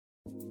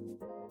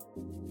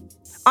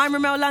I'm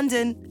Remel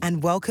London,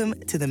 and welcome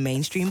to the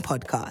Mainstream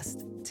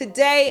Podcast.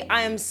 Today,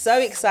 I am so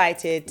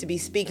excited to be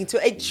speaking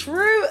to a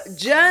true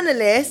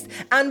journalist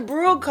and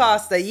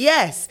broadcaster.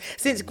 Yes,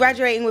 since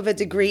graduating with a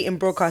degree in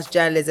broadcast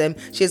journalism,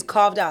 she has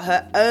carved out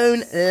her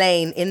own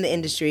lane in the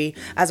industry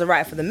as a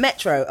writer for the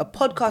Metro, a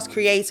podcast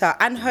creator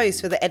and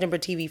host for the Edinburgh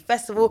TV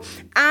Festival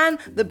and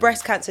the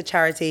breast cancer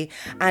charity,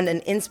 and an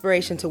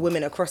inspiration to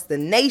women across the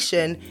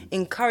nation,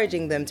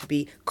 encouraging them to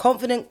be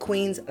confident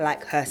queens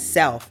like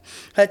herself.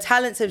 Her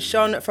talents have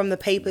shone from the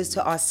papers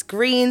to our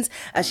screens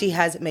as she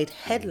has made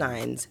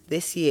headlines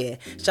this year,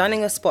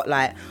 shining a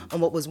spotlight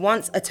on what was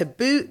once a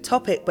taboo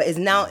topic but is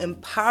now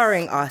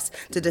empowering us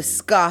to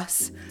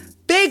discuss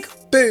big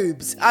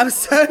boobs. I'm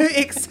so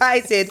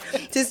excited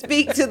to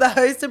speak to the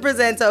host and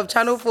presenter of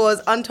Channel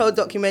 4's Untold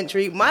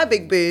Documentary, My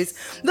Big Boobs,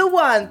 the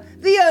one,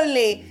 the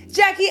only,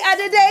 Jackie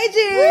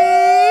Adedeji.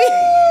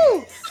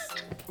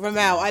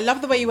 Remel, I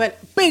love the way you went,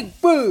 big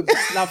boobs.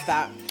 Love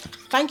that.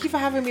 Thank you for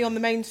having me on the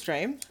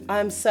Mainstream.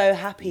 I'm so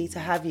happy to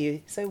have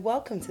you. So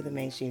welcome to the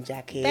Mainstream,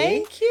 Jackie.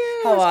 Thank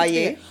you. How are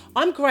you?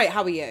 I'm great.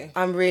 How are you?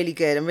 I'm really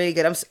good.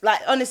 I'm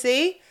like,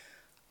 honestly,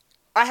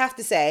 I have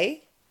to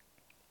say,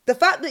 the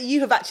fact that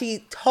you have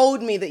actually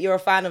told me that you're a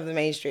fan of the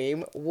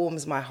Mainstream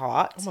warms my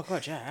heart. Oh my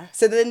God, yeah.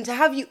 So then to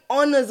have you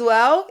on as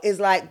well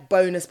is like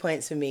bonus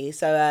points for me.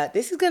 So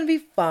this is going to be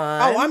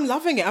fun. Oh, I'm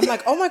loving it. I'm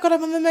like, oh my God,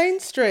 I'm on the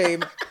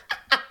Mainstream.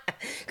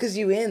 Because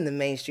you're in the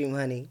Mainstream,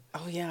 honey.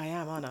 Oh yeah, I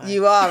am, aren't I?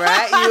 You are,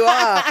 right? You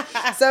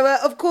are. So,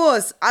 of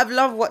course, I've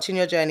loved watching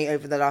your journey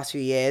over the last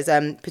few years,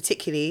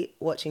 particularly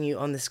watching you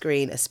on the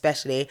screen,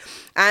 especially.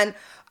 And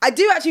I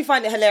do actually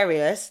find it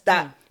hilarious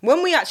that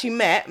when we actually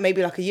met,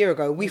 maybe like a year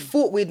ago, we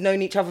thought we'd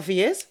known each other for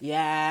years.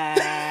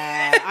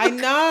 Yeah, I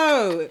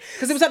know.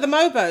 Because it was at the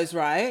Mobos,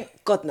 right?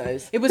 God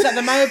knows. It was at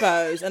the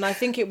Mobos, and I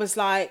think it was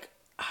like,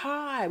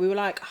 hi. We were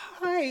like,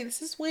 hi,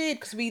 this is weird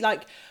because we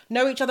like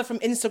know each other from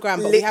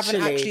Instagram, but we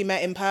haven't actually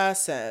met in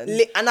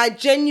person. And I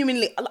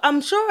genuinely,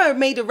 I'm sure I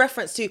made a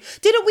reference to,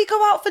 didn't we go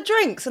out for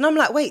drinks? And I'm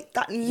like, wait,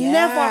 that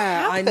never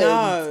happened. I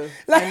know.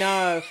 I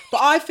know.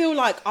 But I feel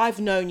like I've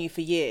known you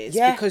for years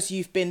because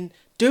you've been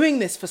doing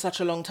this for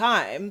such a long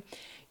time.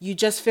 You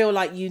just feel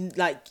like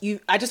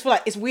I just feel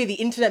like it's weird. The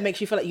internet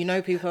makes you feel like you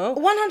know people.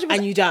 100%.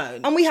 And you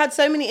don't. And we had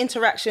so many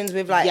interactions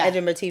with like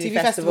Edinburgh TV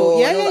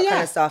Festival and all that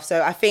kind of stuff.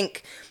 So I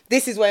think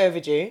this is way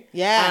overdue.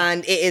 Yeah.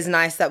 And it is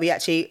nice that we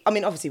actually, I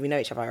mean, obviously we know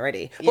each other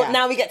already, but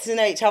now we get to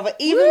know each other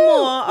even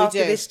more after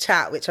this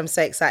chat, which I'm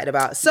so excited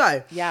about.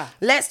 So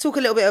let's talk a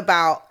little bit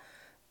about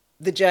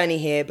the journey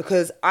here,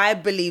 because I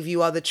believe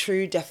you are the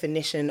true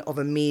definition of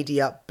a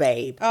media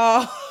babe.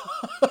 Oh,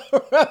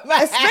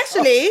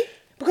 especially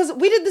because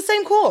we did the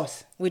same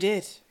course. We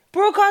did.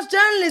 Broadcast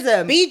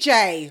journalism.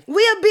 BJ.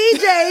 We are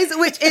BJs,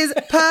 which is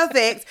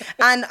perfect.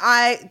 And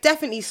I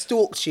definitely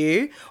stalked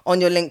you on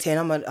your LinkedIn.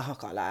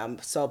 I'm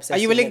so obsessed.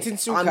 Are you a LinkedIn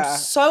stalker? I'm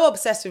so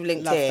obsessed with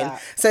LinkedIn. Love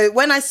that. So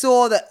when I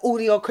saw that all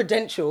your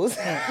credentials,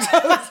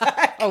 I was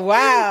like, oh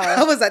wow.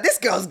 I was like, this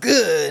girl's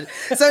good.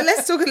 So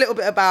let's talk a little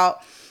bit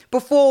about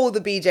before the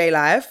BJ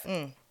life,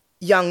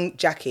 young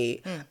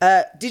Jackie.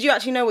 Did you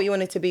actually know what you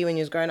wanted to be when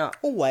you was growing up?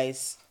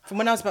 Always. From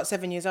when I was about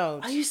 7 years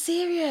old. Are you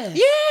serious?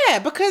 Yeah,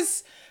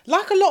 because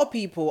like a lot of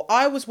people,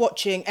 I was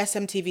watching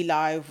SMTV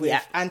Live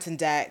with Anton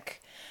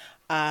Deck,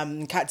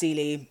 Kat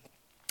Deely,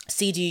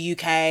 CDU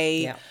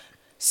UK,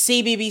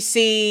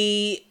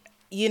 CBBC,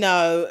 you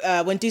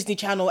know, when Disney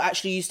Channel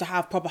actually used to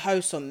have proper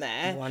hosts on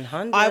there.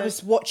 100. I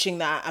was watching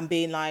that and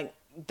being like,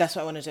 that's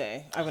what I want to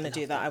do. I want to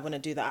do that. I want to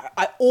do that.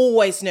 I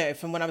always knew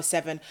from when I was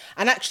 7.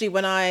 And actually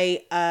when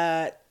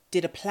I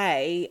did a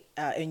play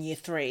in year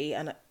 3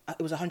 and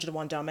it was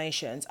 101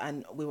 Dalmatians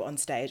and we were on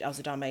stage. I was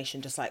a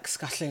Dalmatian just like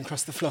scuttling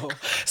across the floor.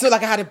 It's not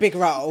like I had a big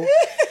role.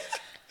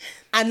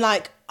 And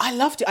like, I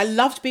loved it. I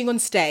loved being on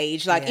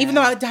stage. Like, even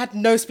though I had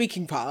no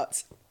speaking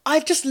parts, I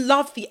just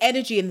loved the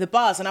energy and the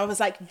buzz. And I was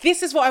like,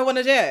 this is what I want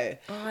to do.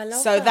 Oh, I love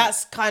that. So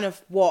that's kind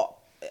of what,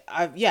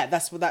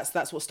 that's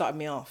what started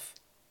me off.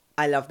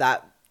 I love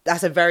that.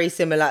 That's a very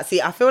similar, see,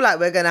 I feel like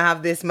we're going to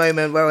have this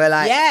moment where we're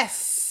like,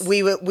 yes,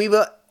 we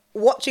were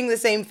watching the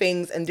same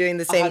things and doing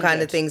the same 100.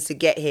 kind of things to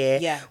get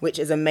here, which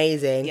is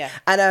amazing. Yeah.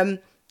 And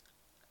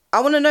I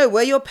want to know,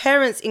 were your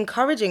parents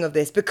encouraging of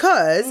this?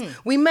 Because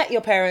we met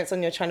your parents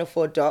on your Channel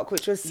 4 doc,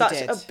 which was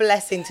such a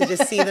blessing to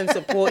just see them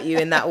support you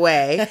in that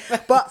way.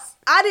 But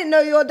I didn't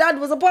know your dad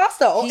was a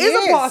pastor or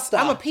is a pastor.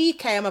 I'm a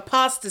PK, I'm a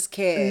pastor's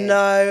kid.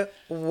 No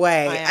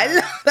way. I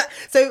love that.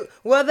 So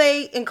were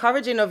they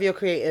encouraging of your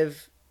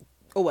creative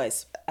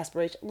always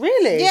aspiration?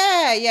 Really?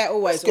 Yeah,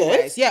 always.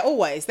 Yeah,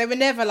 always. They were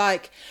never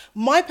like,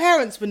 my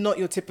parents were not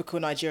your typical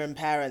Nigerian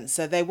parents.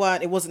 So they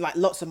weren't, it wasn't like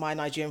lots of my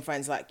Nigerian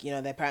friends, like, you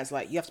know, their parents were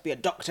like, you have to be a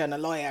doctor and a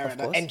lawyer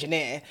and an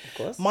engineer. Of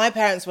course. My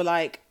parents were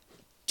like,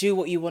 do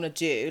what you want to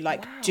do,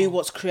 like do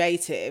what's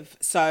creative.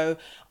 So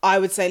I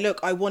would say, look,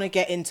 I want to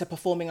get into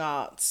performing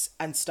arts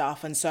and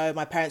stuff. And so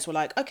my parents were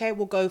like, okay,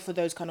 we'll go for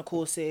those kind of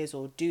courses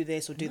or do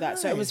this or do that.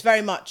 So it was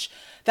very much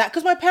that,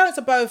 because my parents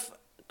are both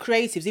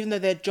creatives, even though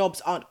their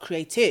jobs aren't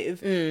creative,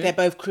 they're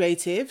both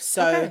creative.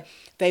 So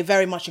they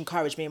very much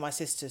encouraged me and my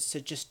sisters to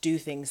just do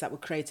things that were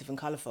creative and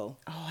colourful.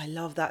 Oh, I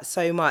love that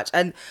so much.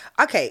 And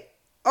okay,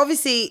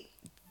 obviously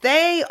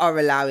they are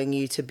allowing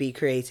you to be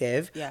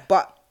creative. Yeah.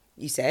 But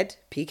you said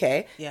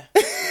PK. Yeah.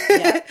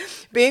 Yeah.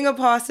 Being a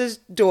pastor's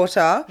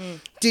daughter,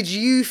 did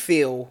you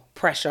feel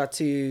pressure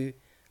to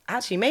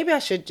actually maybe I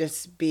should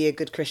just be a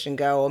good Christian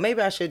girl, or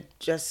maybe I should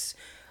just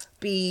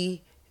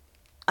be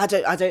I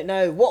don't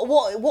know.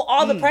 What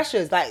are the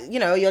pressures? Like, you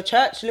know, your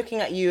church looking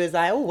at you as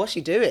like, oh, what's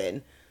she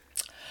doing?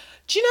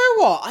 Do you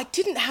know what? I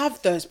didn't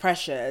have those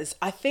pressures.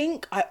 I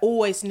think I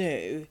always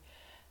knew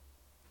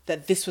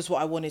that this was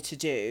what I wanted to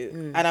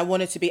do. And I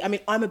wanted to be, I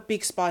mean, I'm a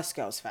big Spice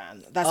Girls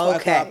fan. That's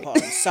what I grew up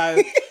on.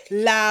 So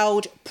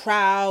loud,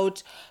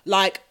 proud,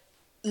 like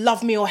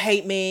love me or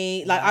hate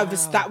me. Like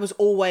that was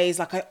always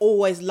like, I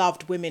always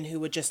loved women who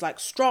were just like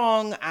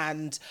strong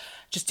and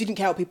just didn't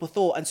care what people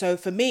thought. And so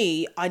for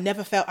me, I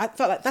felt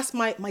like that's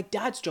my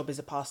dad's job as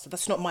a pastor.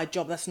 That's not my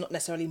job. That's not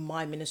necessarily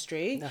my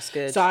ministry. That's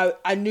good. So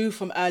I knew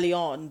from early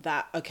on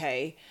that,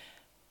 okay,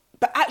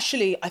 but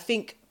actually I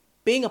think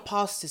being a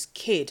pastor's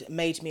kid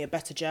made me a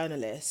better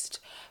journalist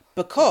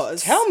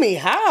because... Tell me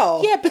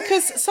how. Yeah,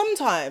 because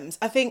sometimes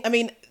I think, I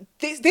mean,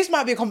 this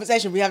might be a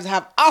conversation we have to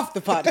have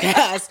after the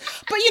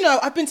podcast, but, you know,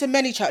 I've been to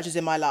many churches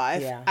in my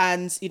life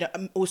and, you know,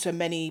 also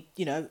many,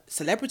 you know,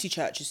 celebrity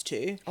churches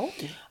too. Oh.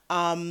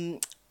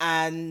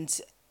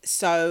 And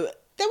so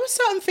there were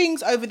certain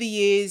things over the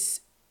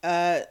years,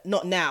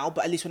 not now,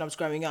 but at least when I was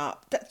growing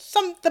up, that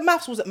the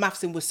maths wasn't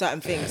mathsing with certain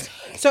things.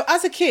 So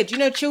as a kid, you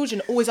know,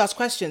 children always ask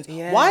questions.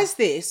 Yeah. Why is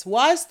this?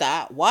 Why is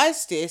that? Why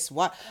is this?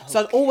 Why? Okay. So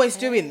I was always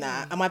doing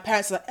that. And my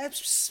parents were like,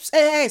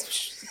 hey,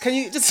 can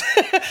you just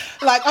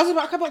like, I was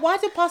like, okay, but why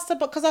did pastor,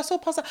 because I saw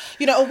pastor,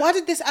 you know, or why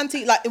did this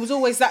auntie, like, it was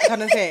always that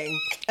kind of thing.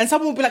 And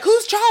someone would be like,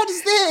 whose child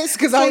is this?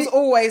 Because I was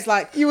always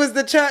like, you was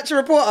the church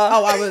reporter.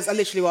 Oh, I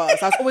literally was.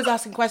 I was always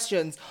asking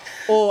questions.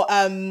 Or,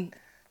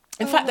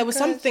 in fact, there was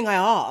something I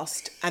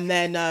asked, and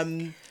then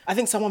I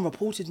think someone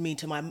reported me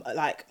to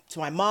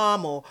my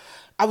mom, or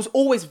I was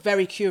always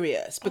very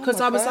curious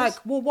because I was like,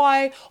 well,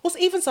 why? Also,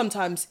 even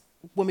sometimes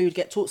when we would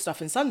get taught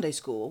stuff in Sunday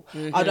school,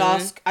 I'd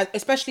ask,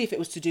 especially if it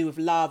was to do with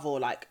love or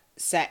like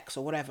sex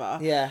or whatever.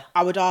 Yeah,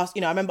 I would ask.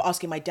 You know, I remember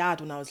asking my dad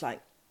when I was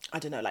like, I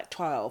don't know, like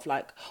 12,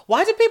 like,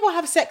 why do people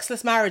have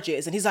sexless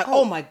marriages? And he's like,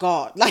 oh my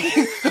God, like,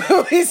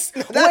 what is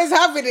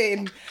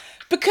happening?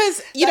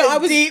 Because, you know, I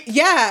was deep.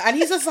 Yeah, and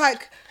he's just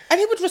like. And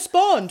he would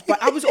respond,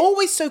 but I was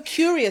always so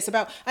curious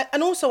about,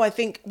 and also I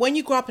think when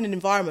you grow up in an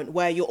environment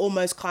where you're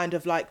almost kind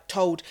of like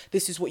told,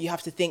 this is what you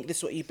have to think, this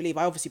is what you believe.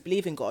 I obviously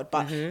believe in God,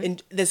 but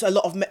there's a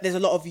lot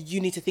of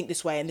you need to think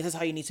this way and this is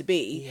how you need to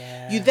be.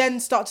 Yeah. You then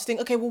start to think,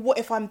 okay, well, what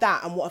if I'm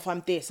that, and what if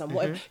I'm this, and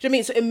what if, do you know what I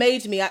mean? So it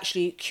made me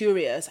actually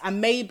curious,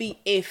 and maybe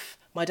if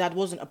my dad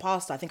wasn't a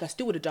pastor, I think I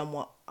still would have done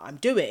what I'm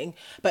doing,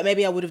 but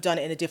maybe I would have done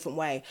it in a different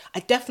way. I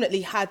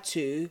definitely had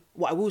to,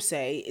 what I will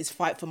say is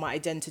fight for my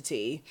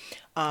identity,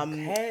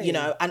 you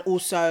know, and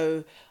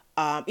also,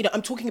 you know,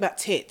 I'm talking about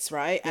tits,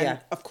 right?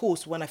 And of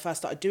course, when I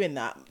first started doing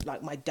that,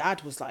 like my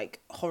dad was like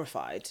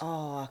horrified.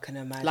 Oh, I can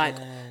imagine. Like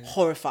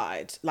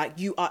horrified. Like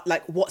you are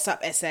like WhatsApp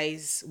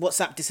essays,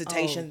 WhatsApp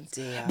dissertations,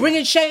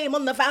 bringing shame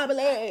on the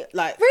family.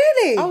 Like,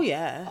 really? Oh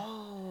yeah.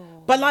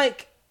 Oh. But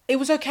like, it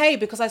was okay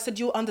because I said,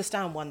 you'll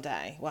understand one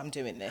day why I'm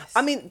doing this.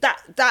 I mean,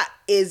 that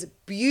is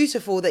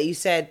beautiful that you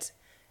said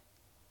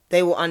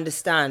they will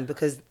understand,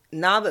 because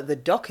now that the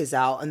doc is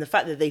out and the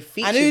fact that they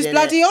featured and who's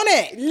bloody on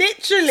it,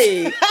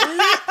 literally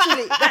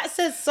that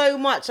says so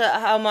much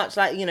how much,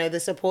 like, you know, the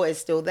support is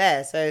still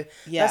there. So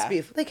that's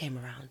beautiful. They came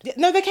around.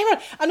 No, they came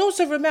around. And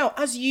also, Remel,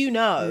 as you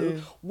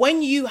know,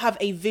 when you have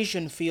a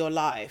vision for your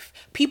life,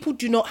 people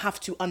do not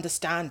have to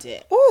understand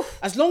it. Oof.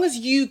 As long as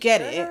you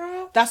get it,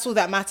 that's all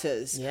that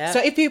matters. Yeah. So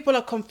if people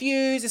are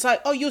confused, it's like,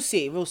 oh, you'll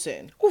see real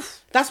soon.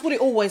 Oof. That's what it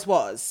always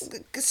was.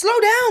 Slow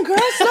down, girl.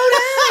 Slow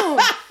down.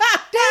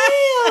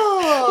 Damn.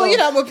 Well, you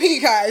know, I'm a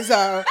PK,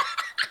 so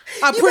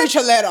I preach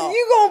a little.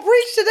 You gonna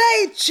preach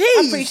today?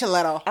 Jeez. I preach a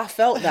little. I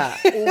felt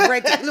that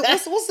already. Look,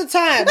 what's the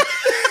time?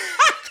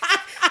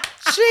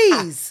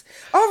 Jeez.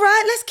 All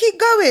right, let's keep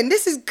going.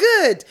 This is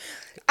good.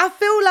 I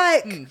feel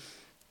like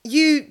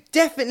you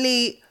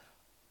definitely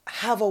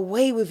have a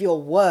way with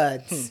your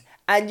words.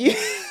 And you...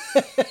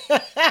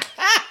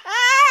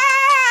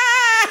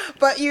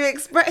 But you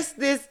express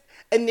this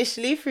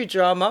initially through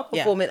drama,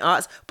 performing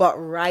arts, but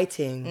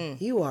writing.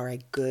 You are a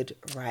good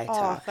writer.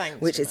 Oh, thanks,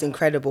 which is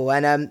incredible.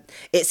 And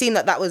it seemed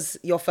that was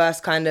your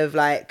first kind of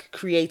like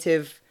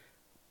creative,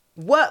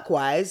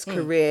 work-wise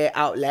career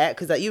outlet,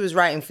 because like you was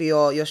writing for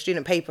your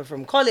student paper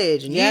from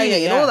college and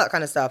uni and all that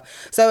kind of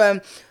stuff. So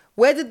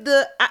where did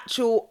the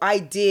actual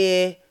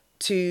idea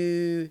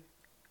to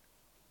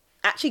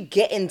actually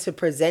get into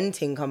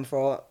presenting come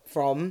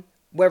from,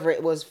 whether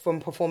it was from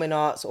performing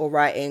arts or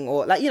writing,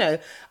 or like, you know,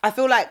 I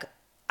feel like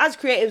as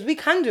creatives, we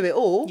can do it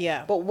all.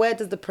 Yeah. But where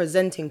does the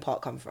presenting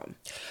part come from?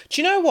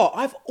 Do you know what?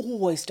 I've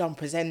always done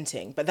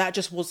presenting, but that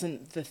just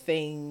wasn't the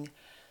thing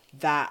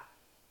that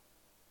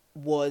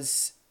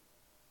was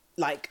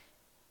like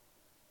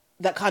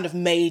that kind of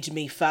made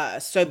me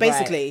first. So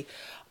basically,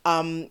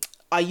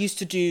 I used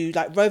to do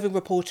like roving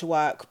reporter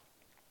work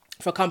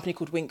for a company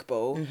called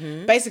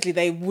Winkball. Basically,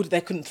 they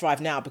couldn't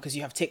thrive now because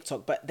you have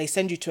TikTok, but they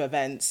send you to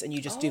events and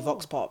you just do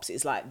vox pops.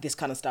 It's like this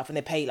kind of stuff, and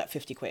they pay you like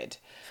 50 quid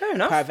Fair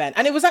enough. per event,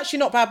 and it was actually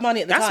not bad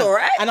money at the time. That's all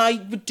right. And I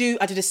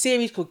did a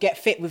series called Get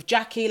Fit with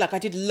Jackie. Like I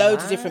did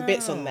loads of different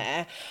bits on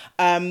there,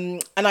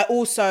 and I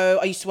used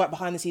to work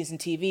behind the scenes in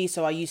TV,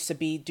 so I used to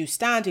do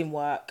stand-in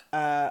work.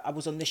 I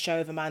was on this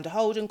show of Amanda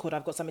Holden called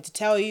I've Got Something to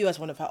Tell You as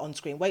one of her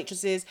on-screen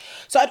waitresses.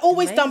 So I'd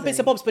always done bits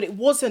and bobs, but it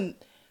wasn't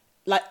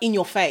like in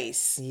your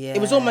face. Yeah.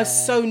 It was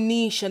almost so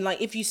niche, and like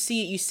if you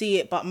see it, you see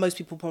it, but most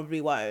people probably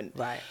won't.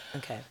 Right.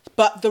 Okay.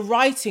 But the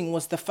writing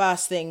was the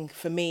first thing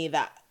for me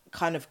that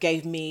kind of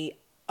gave me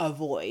a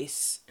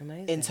voice.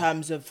 Amazing. In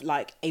terms of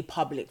like a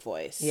public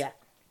voice. Yeah.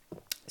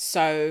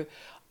 So,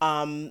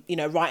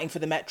 writing for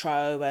the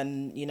Metro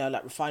and,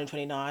 like Refining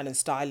 29 and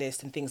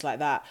Stylist and things like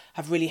that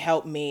have really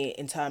helped me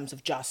in terms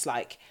of just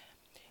like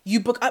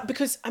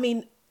because I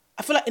mean,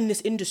 I feel like in this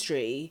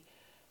industry,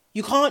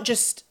 you can't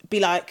just be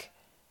like,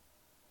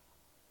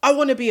 I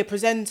want to be a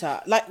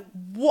presenter. Like,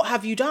 what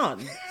have you done?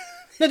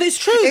 No, it's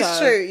true. It's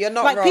true. You're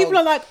not like wrong. people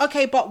are like,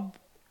 okay, but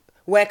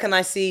where can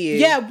I see you?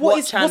 yeah,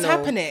 what's channel?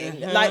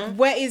 happening? Like,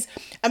 where is?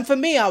 And for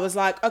me, I was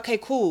like, okay,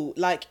 cool.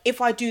 Like,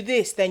 if I do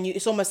this, then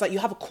it's almost like you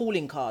have a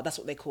calling card. That's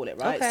what they call it,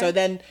 right? Okay. So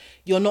then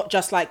you're not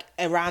just like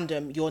a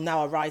random. You're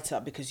now a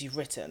writer because you've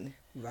written.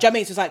 Right. Do you know what I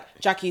mean? So it's like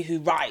Jackie who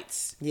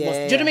writes. Yeah. Do you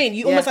know what I mean?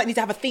 You almost like need to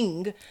have a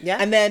thing. Yeah.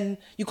 And then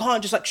you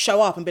can't just like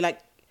show up and be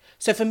like.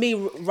 So for me,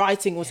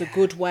 writing was a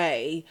good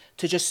way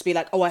to just be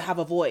like, oh, I have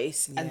a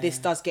voice and this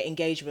does get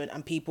engagement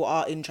and people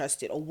are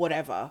interested or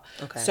whatever.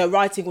 Okay. So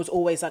writing was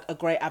always like a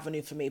great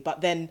avenue for me.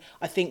 But then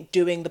I think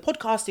doing the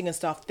podcasting and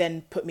stuff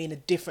then put me in a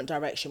different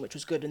direction, which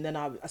was good. And then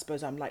I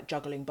suppose I'm like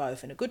juggling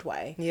both in a good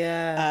way.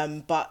 Yeah.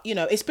 But,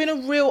 it's been a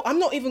real, I'm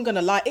not even going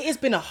to lie, it has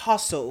been a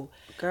hustle.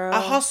 Girl.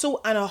 A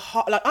hustle and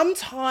like, I'm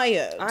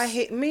tired.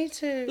 Me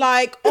too.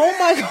 Like, oh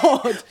my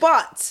God.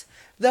 But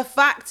the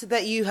fact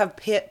that you have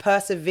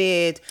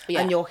persevered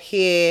and you're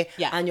here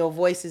and your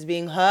voice is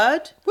being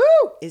heard,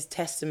 is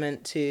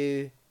testament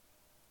to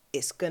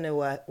it's gonna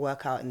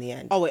work out in the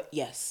end. Oh,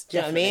 yes. Do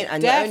you know what I mean?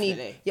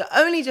 And you're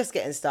only just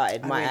getting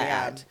started, might I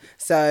add.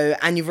 So,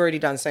 and you've already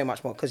done so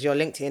much more because your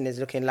LinkedIn is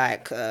looking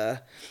like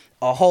a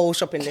whole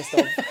shopping list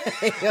of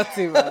Not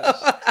too much.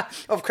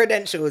 of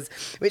credentials,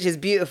 which is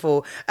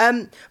beautiful.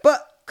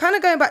 But kind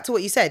of going back to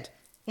what you said,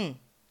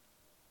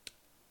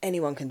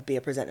 anyone can be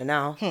a presenter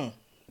now.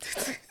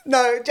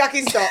 No,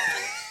 Jackie, stop.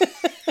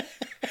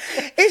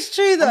 It's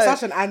true though. I'm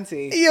such an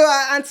auntie. You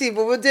are auntie,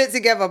 but we'll do it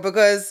together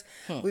because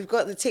we've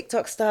got the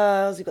TikTok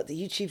stars, we've got the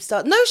YouTube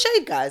stars. No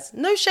shade, guys.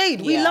 No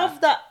shade. We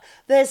love that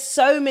there's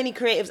so many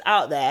creatives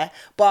out there,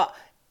 but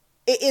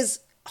it is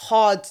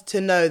hard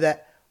to know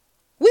that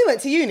we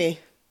went to uni.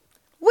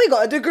 We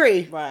got a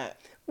degree. Right.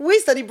 We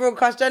studied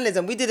broadcast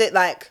journalism. We did it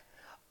like,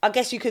 I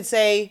guess you could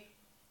say,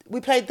 we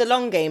played the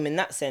long game in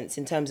that sense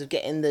in terms of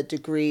getting the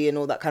degree and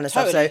all that kind of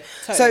stuff.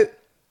 So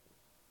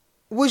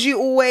was you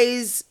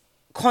always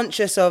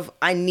conscious of,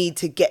 I need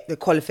to get the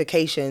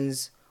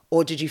qualifications,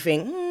 or did you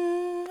think,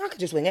 I could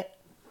just wing it?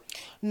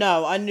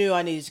 No, I knew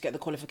I needed to get the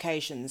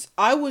qualifications.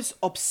 I was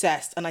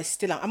obsessed, and I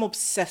still am. I'm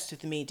obsessed with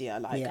the media.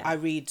 Like, I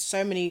read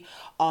so many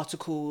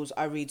articles.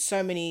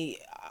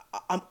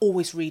 I'm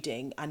always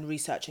reading and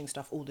researching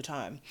stuff all the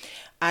time.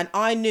 And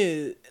I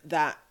knew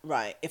that,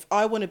 right, if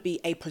I want to be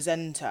a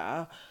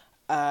presenter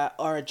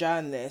or a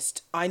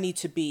journalist, I need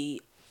to be,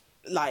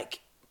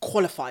 like,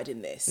 qualified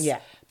in this. Yeah.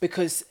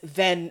 Because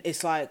then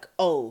it's like,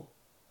 oh,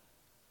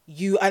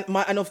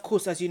 and of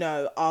course, as you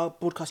know, our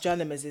broadcast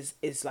journalism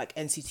is like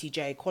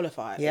NCTJ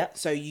qualified. Yeah.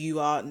 So you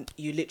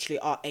literally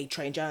are a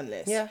trained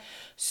journalist. Yeah.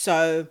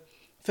 So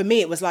for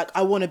me, it was like,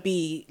 I want to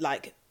be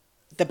like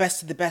the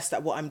best of the best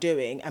at what I'm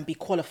doing and be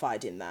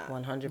qualified in that.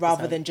 100%.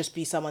 Rather than just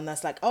be someone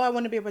that's like, oh, I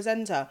want to be a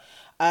presenter.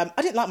 I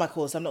didn't like my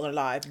course, I'm not going to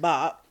lie,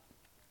 but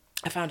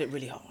I found it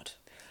really hard.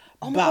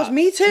 Oh my gosh,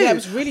 me too. Yeah, it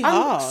was really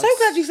hard. I'm so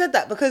glad you said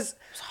that because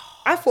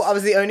I thought I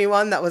was the only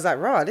one that was like,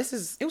 rah, this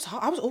is... It was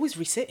hard. I was always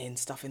resitting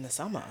stuff in the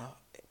summer.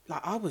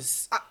 Like,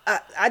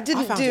 I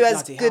didn't do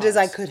as good as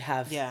I could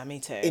have. Yeah, me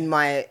too. In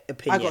my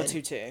opinion. I got a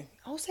 2-2.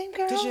 Oh, same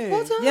girl. Did you?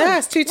 Well done.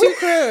 Yes, 2-2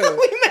 crew.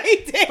 We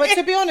made it. But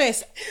to be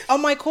honest,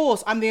 on my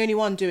course, I'm the only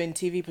one doing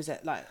TV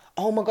present. Like,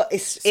 oh my God,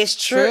 it's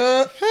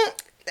true.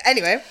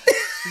 Anyway.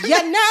 Yeah,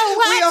 no,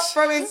 what? We are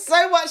throwing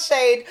so much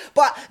shade,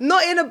 but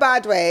not in a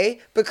bad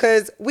way,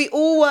 because we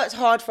all worked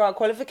hard for our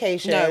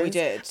qualifications. No, we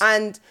did.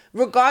 And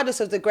regardless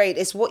of the grade,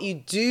 it's what you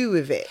do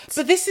with it.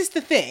 But this is the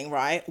thing,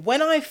 right?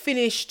 When I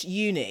finished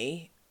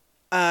uni,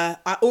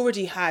 I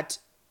already had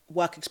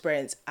work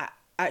experience at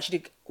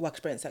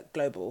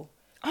Global.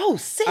 Oh,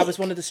 sick. I was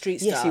one of the street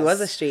stars. Yes, you was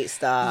a street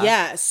star.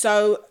 Yeah,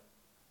 so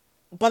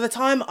by the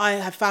time I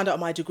had found out what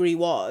my degree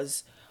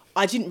was,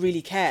 I didn't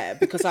really care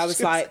because I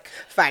was like,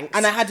 thanks.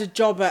 And I had a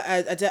job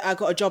I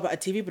got a job at a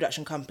TV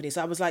production company.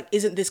 So I was like,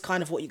 isn't this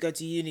kind of what you go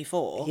to uni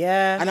for?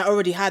 Yeah. And I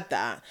already had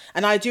that.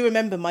 And I do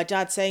remember my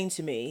dad saying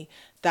to me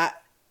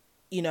that,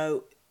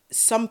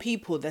 some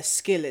people, their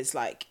skill is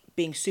like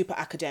being super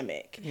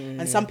academic,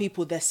 and some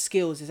people, their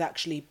skills is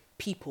actually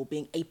people,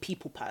 being a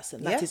people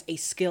person. That is a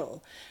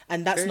skill,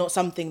 and that's not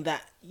something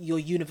that your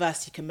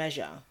university can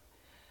measure.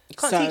 You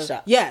can't teach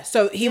that. Yeah,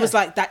 so he was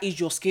like, that is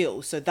your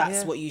skill, so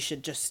that's what you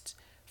should just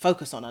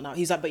focus on. And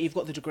he's like, but you've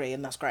got the degree,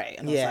 and that's great.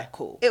 And I was like,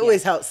 cool. It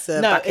always helps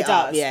to back it does.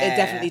 up. Yeah. It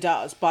definitely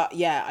does. But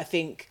yeah, I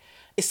think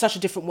it's such a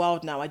different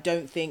world now. I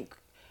don't think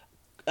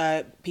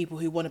people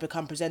who want to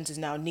become presenters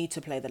now need to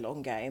play the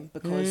long game,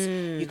 because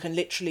you can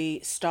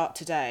literally start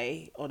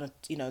today on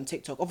on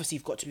TikTok. Obviously,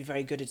 you've got to be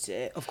very good at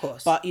it, of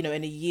course. But in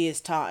a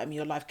year's time,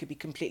 your life could be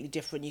completely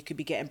different. You could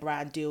be getting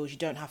brand deals. You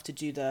don't have to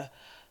do the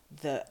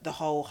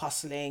whole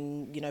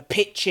hustling,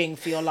 pitching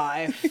for your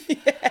life.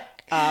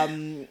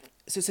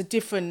 So it's a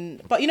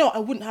different. But I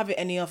wouldn't have it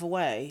any other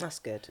way. That's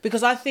good,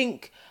 because I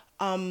think.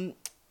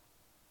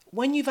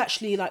 When you've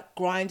actually like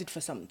grinded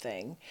for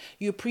something,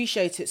 you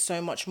appreciate it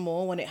so much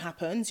more when it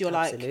happens. You're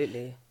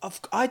absolutely.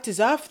 like, I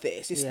deserve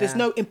this. There's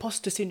no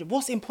imposter syndrome.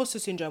 What's imposter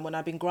syndrome when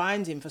I've been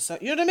grinding for so?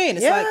 You know what I mean?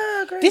 It's like,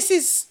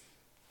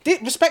 agree.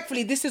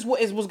 Respectfully, this is what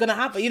was going to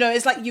happen.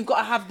 It's like you've got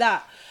to have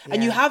that,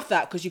 and you have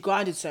that because you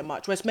grinded so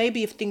much. Whereas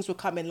maybe if things were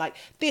coming like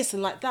this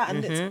and like that,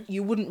 and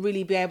you wouldn't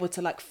really be able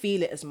to like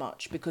feel it as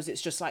much because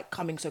it's just like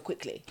coming so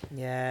quickly.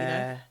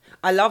 Yeah,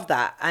 I love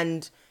that.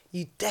 And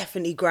you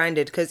definitely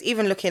grinded, because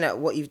even looking at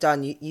what you've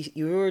done,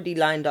 you already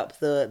lined up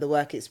the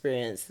work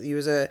experience. You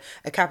was a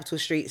Capital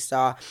Street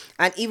star,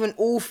 and even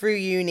all through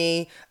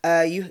uni,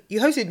 you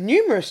hosted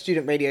numerous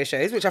student radio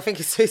shows, which I think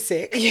is so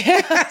sick.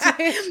 Yeah,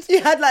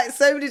 you had like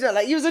so many,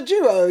 like you was a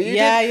duo.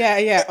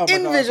 Yeah. Oh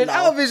In Vision,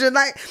 Out of Vision,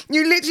 like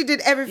you literally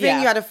did everything.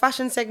 Yeah. You had a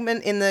fashion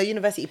segment in the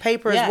university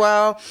paper as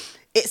well.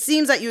 It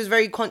seems like you was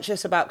very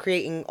conscious about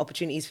creating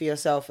opportunities for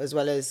yourself as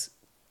well as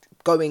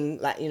going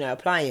like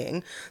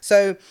applying.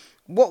 So.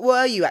 What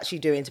were you actually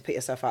doing to put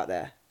yourself out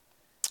there?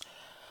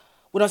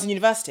 When I was in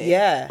university?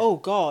 Yeah. Oh,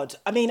 God.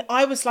 I mean,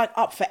 I was like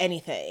up for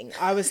anything.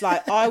 I was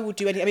like, I would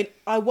do anything. I mean,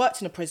 I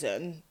worked in a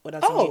prison when I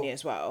was in uni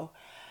as well.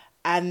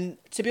 And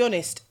to be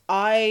honest,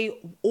 I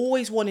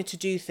always wanted to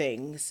do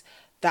things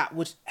that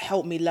would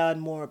help me learn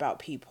more about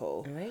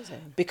people.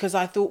 Amazing. Because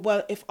I thought,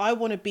 well, if I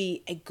want to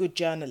be a good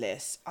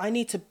journalist, I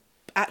need to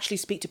actually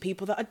speak to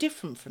people that are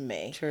different from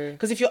me. True.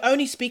 Because if you're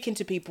only speaking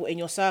to people in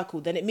your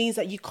circle, then it means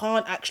that you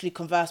can't actually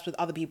converse with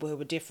other people who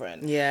are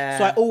different. Yeah.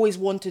 So I always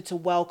wanted to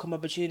welcome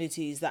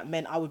opportunities that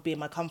meant I would be in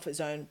my comfort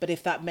zone, but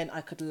if that meant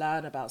I could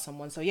learn about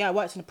someone. So yeah, I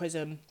worked in a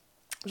prison,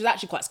 which was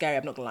actually quite scary,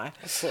 I'm not gonna lie.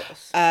 Of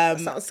course. That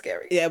sounds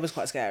scary. Yeah, it was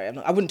quite scary.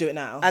 I wouldn't do it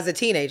now. As a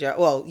teenager,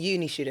 well,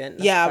 uni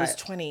student. Yeah, I was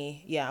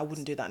 20. Yeah, I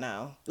wouldn't do that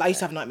now. Like, I used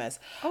to have nightmares.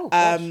 Oh,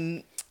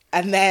 gosh.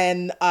 And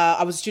then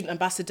I was a student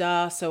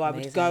ambassador, so I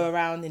Amazing. would go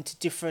around into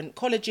different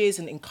colleges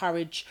and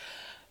encourage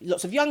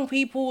lots of young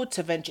people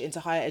to venture into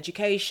higher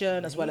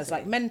education, as well as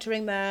like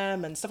mentoring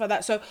them and stuff like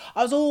that. So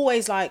I was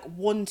always like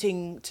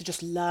wanting to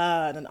just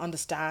learn and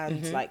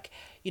understand, like,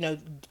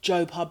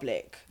 Joe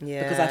Public.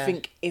 Yeah. Because I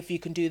think if you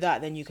can do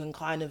that, then you can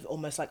kind of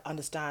almost like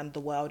understand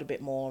the world a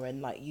bit more,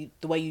 and like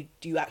the way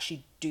you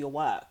actually do your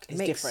work is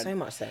different. Makes so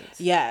much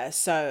sense. Yeah.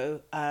 So,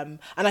 and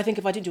I think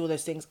if I didn't do all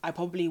those things, I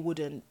probably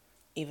wouldn't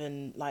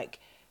even like,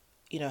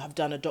 have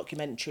done a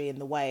documentary in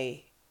the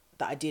way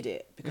that I did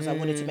it, because I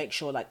wanted to make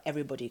sure like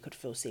everybody could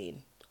feel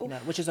seen,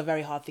 which is a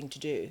very hard thing to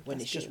do when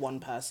it's just one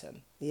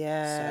person.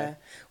 Yeah. So.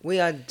 We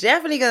are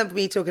definitely going to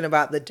be talking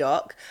about the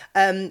doc.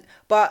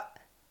 But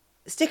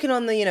sticking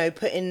on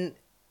the,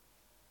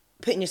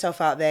 putting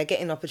yourself out there,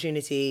 getting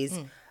opportunities.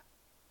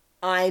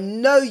 I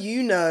know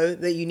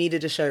that you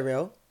needed a show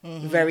reel.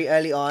 Very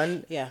early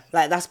on. Yeah.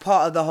 Like that's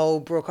part of the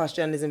whole broadcast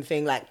journalism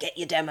thing, like get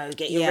your demo,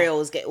 get your Yeah.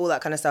 reels, get all that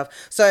kind of stuff.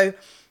 So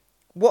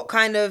what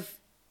kind of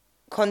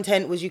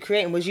content was you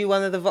creating? Was you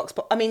one of the Vox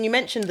Pop? I mean, you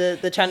mentioned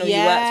the channel you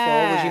worked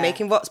for. Was you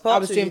making Vox Pops? I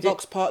was doing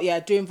Vox Pop,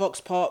 doing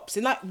Vox Pops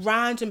in like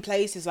random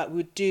places. Like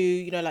we'd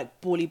do,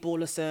 like Bally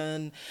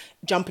Ballerson,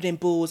 Jumping in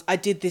Balls. I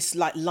did this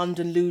like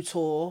London loo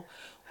tour.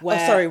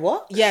 Where, sorry,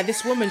 what? Yeah,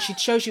 this woman, she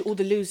shows you all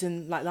the loos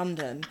in like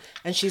London,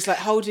 and she's like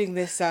holding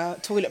this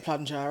toilet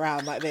plunger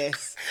around like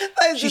this.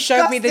 She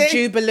showed me the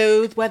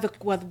Jubilee where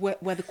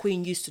the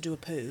Queen used to do a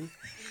poo.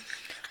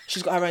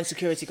 She's got her own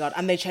security guard,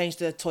 and they changed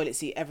the toilet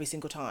seat every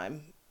single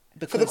time.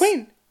 For the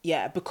Queen?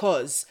 Yeah,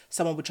 because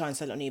someone would try and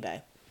sell it on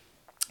eBay.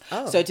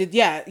 Oh. So it did,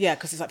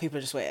 because it's like people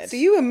are just weird. So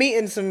you were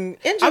meeting some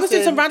interesting... I was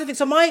doing some random things.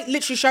 So my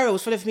literary show reel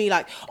was full of me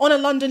like on a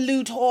London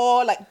loo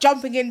tour, like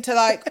jumping into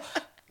like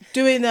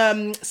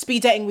doing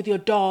speed dating with your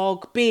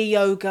dog, beer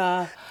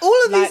yoga.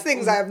 All of like, these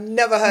things I have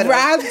never heard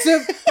random,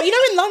 of. But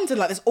in London,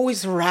 like there's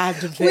always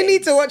random things. We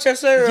need to watch your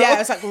show reel. Yeah,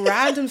 it's like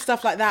random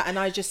stuff like that, and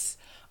I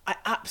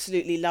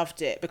absolutely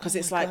loved it because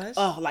it's like,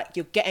 like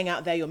you're getting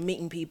out there, you're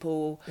meeting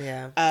people.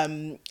 Yeah.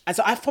 And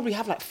so I probably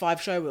have like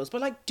 5 show reels,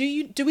 but like,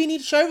 do we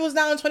need show reels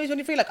now in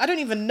 2023? Like, I don't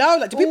even know.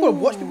 Like, do people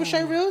watch people's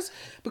show reels?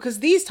 Because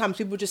these times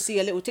people just see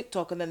a little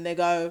TikTok and then they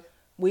go,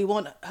 we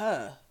want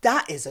her.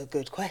 That is a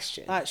good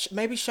question. Like,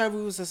 maybe show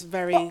reels is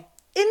very... Well,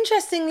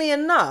 interestingly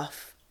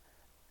enough,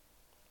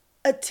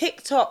 a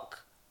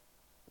TikTok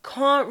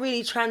can't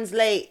really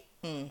translate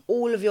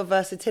all of your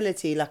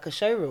versatility like a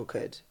showreel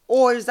could?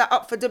 Or is that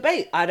up for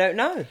debate? I don't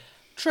know.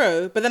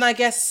 True, but then I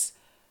guess,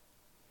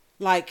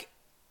 like,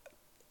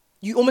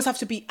 you almost have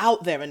to be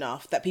out there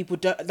enough that people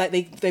don't, like,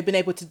 they've been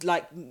able to,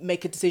 like,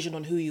 make a decision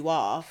on who you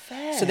are.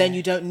 Fair. So then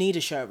you don't need a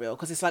showreel,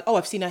 because it's like, oh,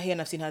 I've seen her here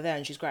and I've seen her there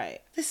and she's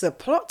great. This is a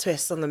plot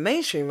twist on the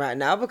mainstream right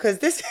now, because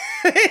this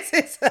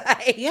is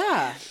like...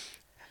 Yeah.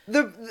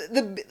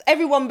 The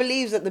everyone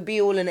believes that the be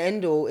all and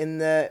end all in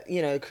the,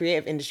 you know,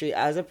 creative industry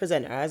as a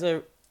presenter, as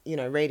a, you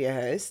know, radio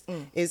host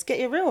is get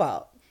your reel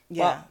out.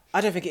 Yeah. But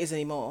I don't think it is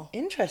anymore.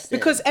 Interesting.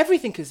 Because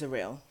everything is a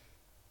reel.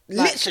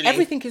 Like, literally.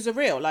 Everything is a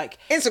reel. Like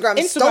Instagram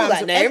stole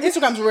that name.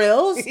 Instagram's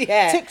reels.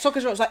 Yeah. TikTok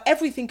is reels. Like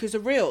everything is a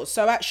reel.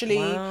 So actually,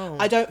 Wow.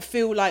 I don't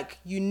feel like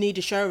you need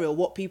a show reel.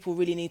 What people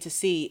really need to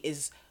see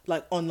is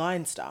like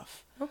online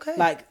stuff. Okay.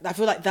 Like I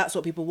feel like that's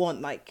what people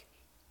want. Like,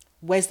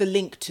 where's the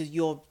link to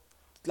your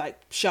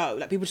like show?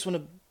 Like people just want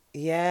to.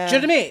 Yeah. Do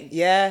you know what I mean?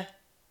 Yeah.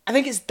 I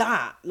think it's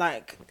that.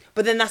 Like,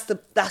 but then that's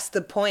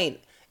the point.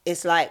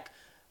 It's like,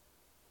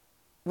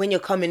 when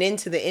you're coming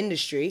into the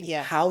industry,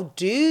 how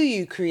do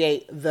you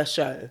create the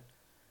show?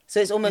 So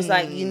it's almost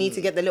like you need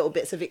to get the little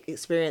bits of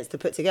experience to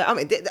put together. I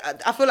mean,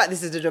 I feel like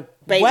this is a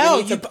debate we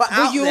need to put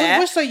out there.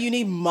 Also, you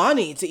need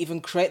money to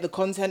even create the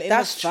content in the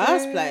first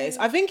place.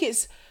 I think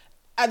it's,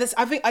 I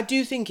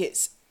do think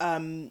it's,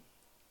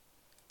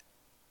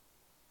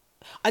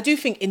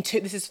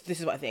 this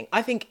is what I think.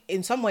 I think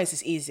in some ways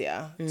it's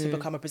easier to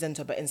become a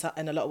presenter, but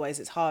in a lot of ways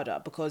it's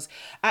harder, because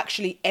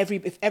actually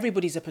if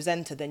everybody's a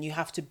presenter, then you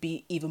have to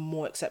be even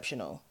more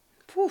exceptional.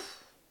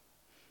 Poof.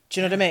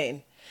 Do you know what I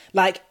mean?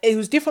 Like, it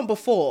was different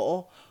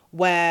before,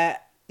 where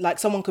like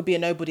someone could be a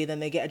nobody, then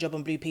they get a job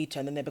on Blue Peter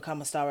and then they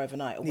become a star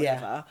overnight or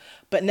whatever. Yeah.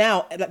 But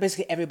now, like,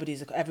 basically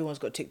everyone's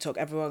got TikTok,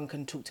 everyone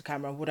can talk to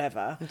camera,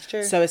 whatever. That's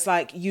true. So it's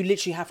like you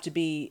literally have to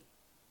be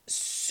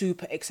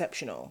super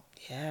exceptional.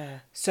 Yeah.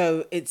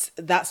 So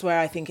that's where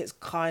I think it's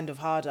kind of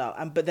harder.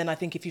 But then I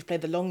think if you've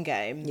played the long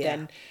game,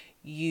 then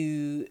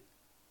you're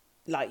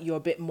a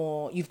bit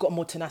more, you've got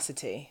more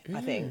tenacity.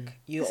 I think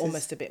you're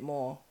almost a bit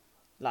more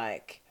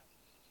like,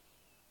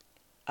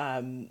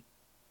 I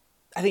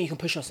think you can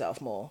push yourself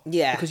more.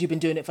 Yeah. Because you've been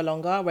doing it for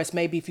longer. Whereas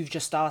maybe if you've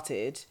just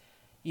started,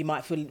 you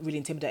might feel really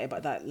intimidated by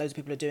that. Loads of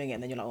people are doing it,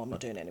 and then you're like, oh, I'm not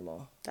doing it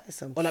anymore. That is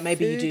some or like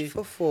maybe you do.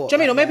 For thought. Do you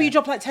know what I mean? Or maybe you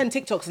drop like 10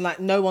 TikToks and like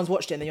no one's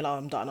watched it, and then you're like, oh,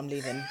 I'm done, I'm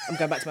leaving. I'm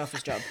going back to my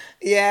office job.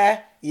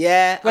 Yeah.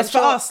 Whereas for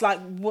us, like,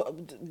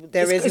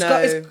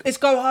 it's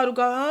go hard or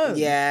go home.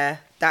 Yeah,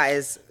 that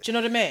is. Do you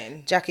know what I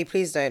mean? Jackie,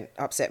 please don't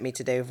upset me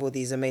today with all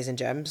these amazing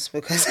gems,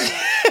 because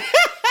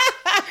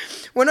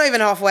we're not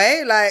even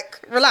halfway.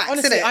 Like, relax.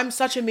 Honestly, innit? I'm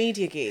such a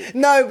media geek.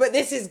 No, but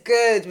this is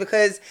good,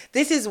 because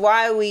this is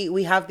why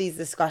we have these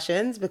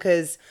discussions,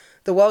 because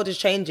the world is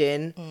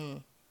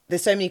changing.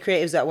 There's so many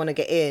creatives that want to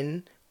get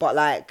in, but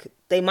like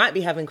they might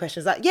be having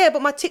questions like, yeah,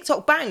 but my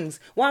TikTok bangs.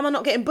 Why am I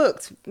not getting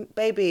booked?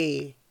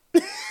 Baby,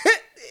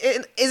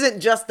 it isn't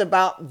just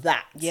about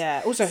that.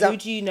 Yeah. Also, who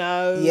do you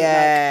know?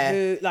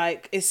 Yeah.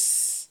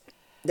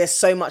 There's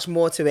so much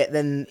more to it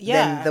than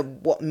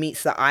what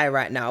meets the eye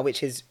right now,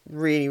 which is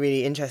really,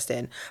 really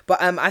interesting. But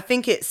I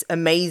think it's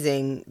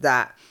amazing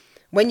that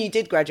when you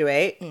did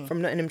graduate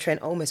from Nottingham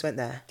Trent, I almost went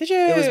there. Did you?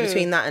 It was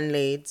between that and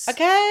Leeds.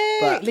 Okay.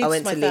 But Leeds I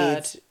went was to my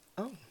Leeds. third.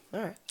 Oh, all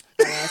right.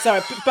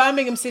 Sorry,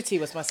 Birmingham City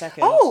was my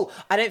second. Oh,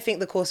 I don't think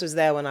the course was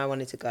there when I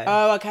wanted to go.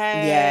 Oh,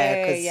 okay.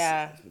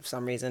 Yeah, because for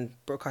some reason,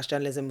 broadcast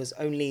journalism was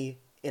only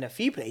in a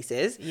few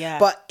places. Yeah.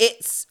 But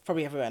it's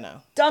probably everywhere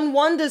now. Done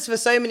wonders for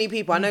so many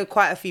people. I know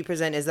quite a few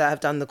presenters that have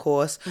done the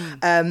course.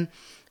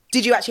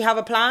 Did you actually have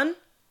a plan?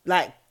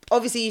 Like,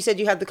 obviously you said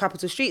you had the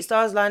Capital Street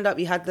Stars lined up,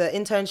 you had the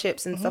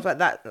internships and stuff like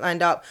that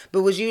lined up,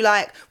 but was you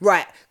like,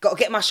 right, got to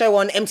get my show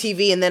on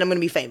MTV and then I'm going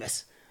to be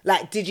famous?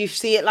 Like, did you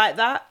see it like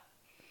that?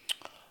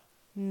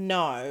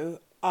 No,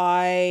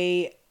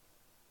 I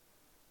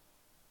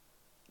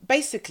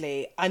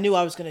knew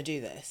I was going to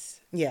do this.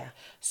 Yeah.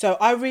 So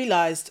I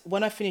realised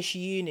when I finished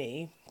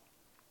uni,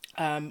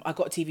 I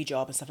got a TV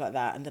job and stuff like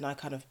that, and then I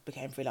kind of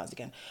became freelance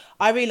again.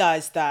 I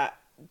realised that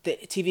the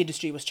TV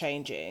industry was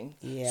changing.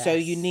 Yes. So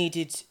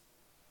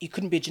you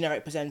couldn't be a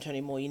generic presenter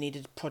anymore. You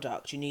needed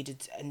product, you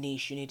needed a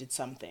niche, you needed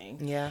something.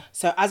 Yeah.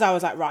 So as I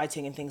was like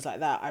writing and things like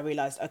that, I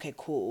realised, okay,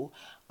 cool,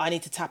 I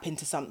need to tap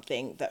into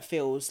something that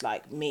feels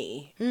like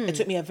me. It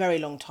took me a very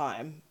long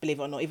time, believe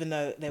it or not, even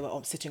though they were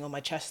sitting on my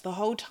chest the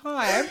whole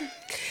time.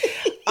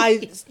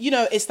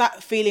 It's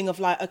that feeling of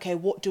like, okay,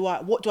 what do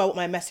I want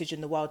my message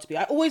in the world to be?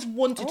 I always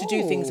wanted to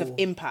do things of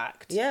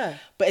impact. Yeah.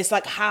 But it's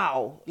like,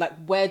 how? Like,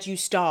 where do you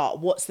start?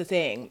 What's the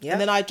thing? Yeah.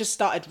 And then I just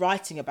started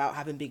writing about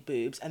having big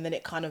boobs, and then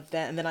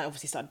and then I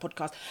obviously started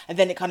podcast, and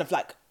then it kind of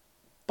like,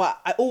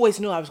 but I always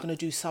knew I was going to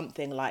do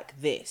something like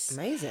this.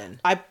 Amazing.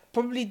 I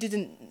probably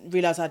didn't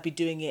realise I'd be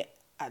doing it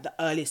at the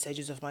early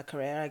stages of my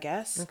career, I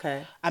guess.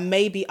 Okay. And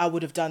maybe I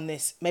would have done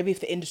this, maybe if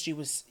the industry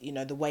was,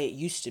 the way it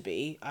used to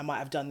be, I might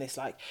have done this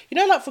like,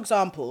 like, for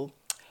example,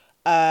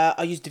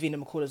 I'll use Davina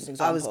McCall as an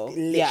example. I was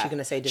literally going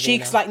to say Davina.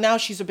 She's like, now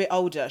she's a bit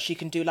older, she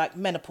can do like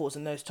menopause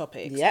and those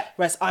topics. Yep.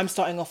 Whereas I'm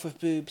starting off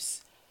with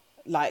boobs,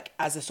 like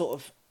as a sort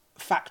of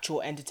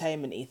factual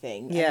entertainment-y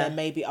thing, and Yeah. then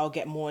maybe I'll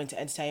get more into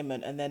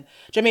entertainment, and then, do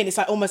you know what I mean? It's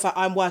like almost like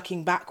I'm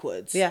working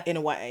backwards, Yeah. in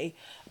a way,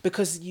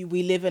 because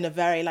we live in a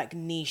very like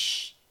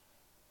niche,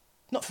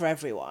 not for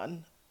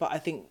everyone, but I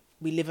think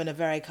we live in a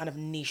very kind of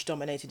niche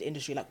dominated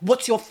industry. Like,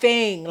 what's your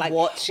thing? Like,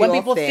 What's when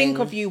your people think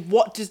thing? of you,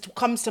 what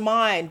comes to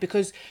mind?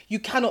 Because you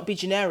cannot be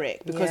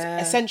generic, because Yeah.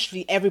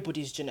 essentially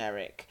everybody's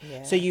generic.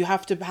 Yeah. So you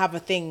have to have a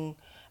thing.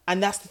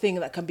 And that's the thing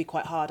that can be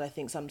quite hard, I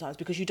think, sometimes,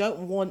 because you don't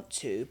want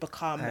to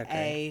become I agree.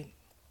 a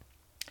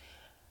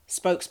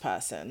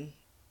spokesperson.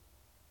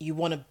 You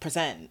want to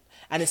present,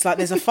 and it's like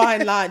there's a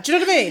fine line. Do you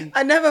know what I mean?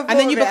 I never And then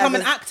thought you of it become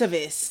as an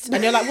activist,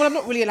 and you're like, well, I'm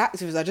not really an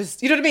activist. I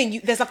just, you know what I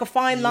mean? There's like a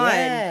fine line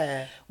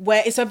Yeah.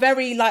 where it's a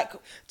very like,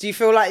 Do you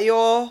feel like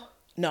you're...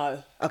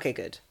 no. Okay,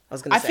 good. I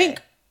was going to I say.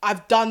 think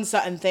I've done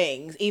certain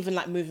things, even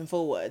like moving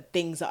forward,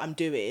 things that I'm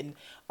doing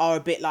are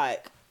a bit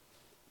like,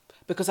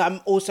 because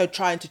I'm also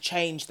trying to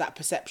change that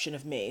perception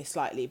of me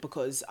slightly,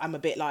 because I'm a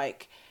bit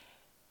like,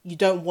 you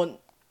don't want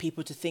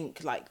people to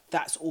think like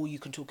that's all you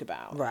can talk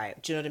about. Right.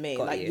 Do you know what I mean?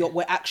 Got like you.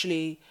 we're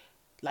actually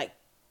like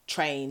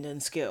trained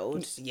and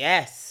skilled.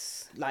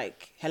 Yes.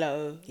 Like,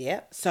 hello. Yeah.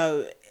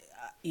 So,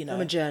 you know.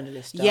 I'm a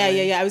journalist, Yeah,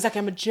 darling. yeah. I was like,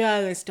 I'm a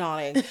journalist,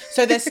 darling.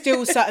 So there's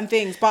still certain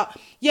things. But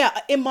yeah,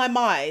 in my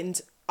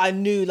mind, I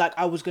knew like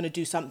I was going to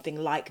do something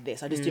like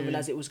this. I just didn't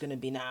realize it was going to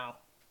be now.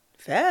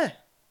 Fair.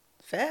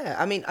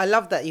 I mean, I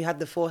love that you had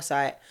the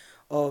foresight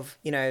of,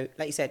 you know,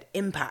 like you said,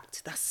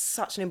 impact. That's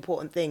such an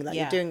important thing. Like,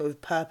 Yeah. you're doing it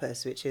with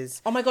purpose, which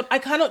is... Oh my God, I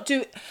cannot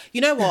do,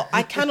 you know what?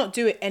 I cannot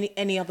do it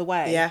any other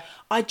way. Yeah.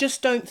 I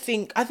just don't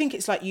think, I think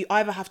it's like you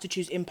either have to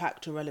choose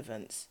impact or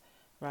relevance,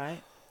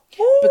 right?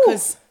 Ooh.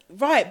 Because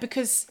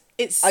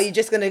it's... Are you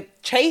just going to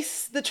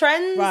chase the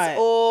trends? Right.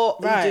 Or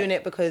are Right. you doing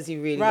it because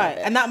you really right. love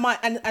it? And that might,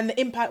 and the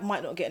impact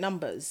might not get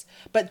numbers.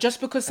 But just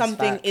because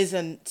something facts.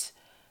 isn't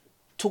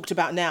talked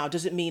about now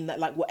doesn't mean that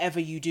like whatever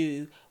you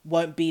do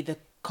won't be the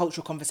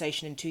cultural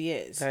conversation in 2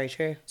 years. Very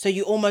true. So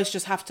you almost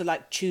just have to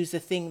like choose the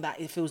thing that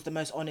it feels the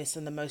most honest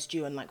and the most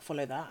you, and like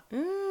follow that. Do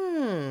you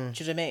know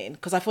what I mean?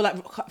 Because I feel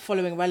like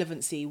following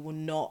relevancy will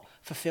not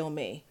fulfill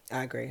me.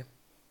 I agree.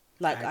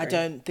 Like I I agree.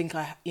 don't think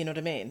you know what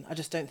I mean? I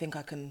just don't think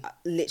I can.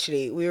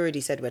 Literally, we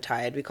already said we're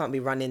tired. We can't be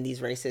running these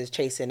races,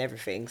 chasing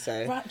everything.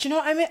 So Right? Do you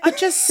know what I mean? I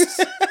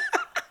just,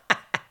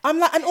 I'm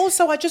like, and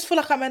also I just feel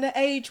like I'm at an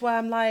age where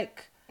I'm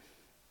like,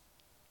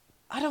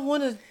 I don't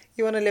want to.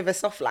 you want to live a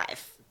soft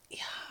life.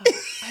 Yeah,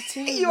 I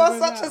do. You are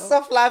such a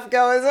soft life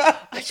girl as well.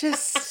 I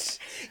just.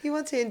 You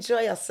want to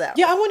enjoy yourself.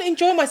 Yeah, I want to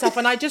enjoy myself,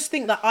 and I just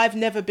think that I've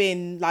never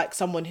been like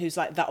someone who's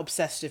like that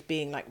obsessed with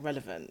being like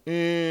relevant. Do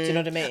you know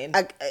what I mean?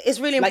 It's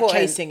really like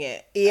important. chasing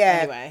it. Yeah.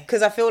 Anyway.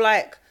 Because I feel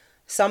like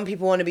some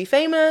people want to be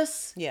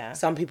famous. Yeah.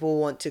 Some people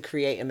want to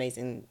create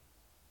amazing,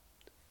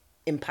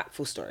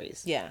 impactful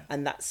stories. Yeah.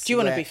 And that's... Do you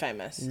want to where- be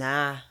famous?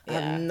 Nah. I Yeah.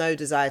 have no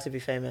desire to be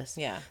famous.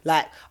 Yeah.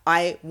 Like,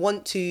 I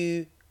want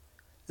to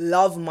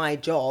love my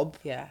job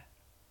Yeah.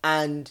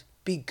 and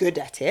be good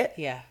at it.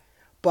 Yeah.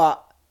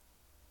 But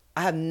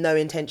I have no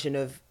intention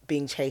of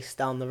being chased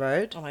down the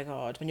road. Oh my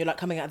God. When you're like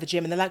coming out of the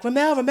gym and they're like,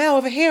 Remel,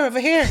 over here. And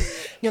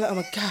you're like, oh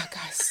my God,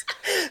 guys.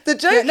 The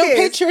joke Yeah, no is...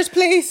 pictures,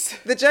 please.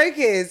 The joke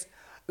is,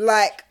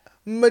 like,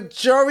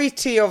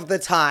 majority of the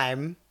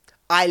time,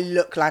 I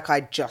look like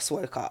I just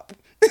woke up.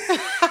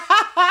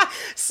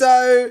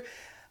 So,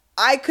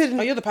 I couldn't...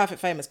 Oh, you're the perfect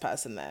famous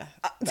person there,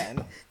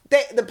 then.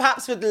 The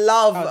paps would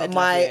love Oh, they'd love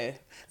my... you.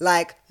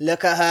 Like,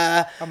 look at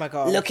her. Oh my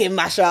God. Looking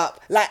mash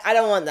up. Like, I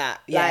don't want that.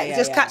 Yeah, like, yeah,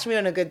 just yeah. catch me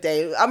on a good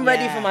day. I'm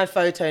ready Yeah. for my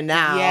photo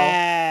now.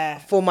 Yeah.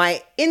 For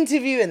my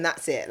interview, and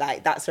that's it.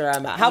 Like, that's where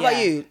I'm at. How about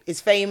Yeah. you?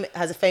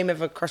 Has a fame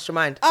ever crossed your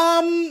mind?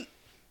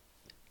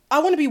 I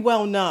want to be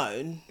well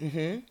known,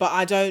 but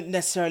I don't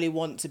necessarily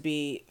want to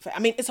be... I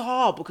mean, it's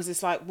hard because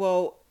it's like,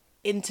 well,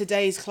 in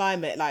today's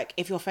climate, like,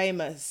 if you're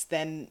famous,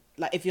 then...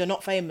 Like, if you're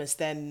not famous,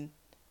 then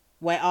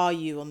where are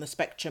you on the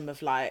spectrum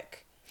of,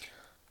 like...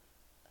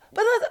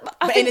 But I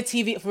But think, in a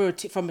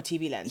TV... From a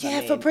TV lens, yeah, I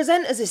mean. for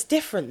presenters, it's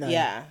different, though.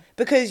 Yeah.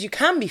 Because you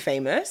can be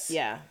famous.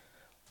 Yeah.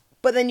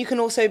 But then you can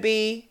also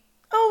be,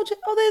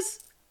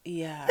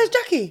 Yeah. there's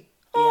Jackie.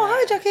 Oh, Yeah.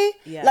 hi, Jackie.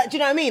 Yeah. Like, do you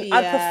know what I mean?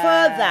 I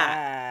prefer that.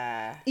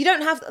 Yeah. You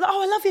don't have,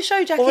 I love your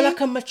show, Jackie. Or like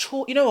a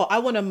mature... You know what? I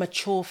want a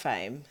mature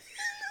fame.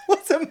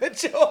 What's a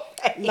mature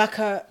fame? Like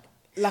a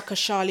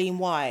Charlene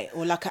White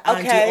or like a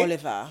Okay. Andy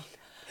Oliver.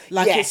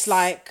 Like Yes. it's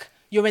like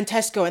you're in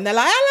Tesco and they're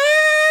like,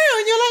 hello,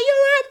 and you're like,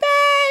 you're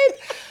right,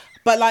 babe.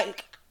 But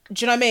like,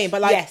 do you know what I mean?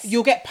 But like, Yes.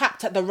 you'll get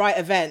packed at the right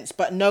events,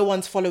 but no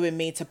one's following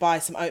me to buy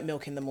some oat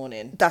milk in the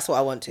morning. That's what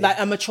I want to. Like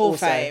a mature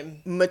Also.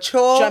 fame. Mature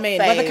Do you know what I mean?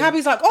 fame. Where the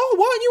cabbie's like, oh,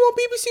 why aren't you on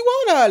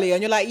BBC One early?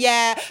 And you're like,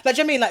 yeah. Like,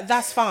 do you know what I mean? Like,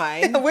 that's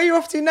fine. Where are you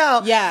off to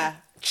now? Yeah.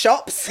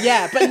 Shops?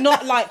 Yeah, but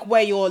not like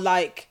where you're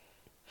like,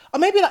 or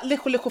maybe like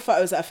little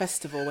photos at a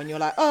festival when you're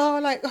like, oh,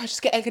 like, I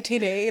just get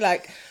Egatini.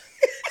 Like,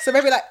 so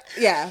maybe like,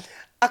 yeah.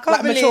 I can't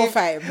like believe mature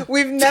fame.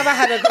 we've never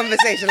had a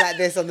conversation like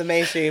this on the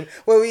mainstream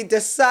where we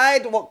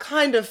decide what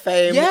kind of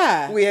fame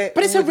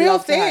but it's a would real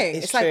love to have. thing.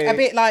 It's like a true.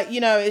 bit like,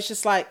 you know, it's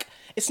just like,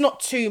 it's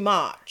not too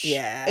much.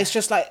 Yeah. It's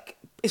just like,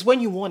 it's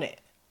when you want it.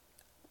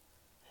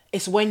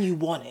 It's when you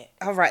want it.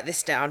 I'll write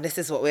this down. This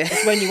is what we're...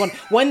 It's when you want...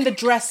 When the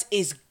dress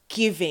is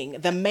giving,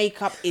 the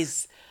makeup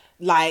is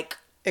like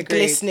Agreed.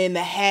 glistening, the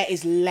hair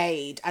is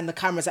laid, and the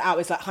cameras are out.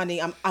 It's like, honey,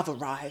 I've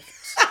arrived.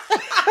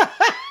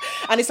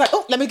 And it's like,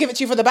 oh, let me give it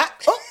to you for the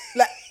back. Oh,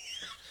 like,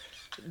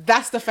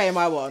 that's the fame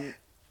I want.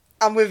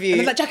 I'm with you.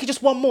 And it's like, Jackie,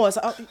 just one more. It's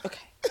like, oh, okay.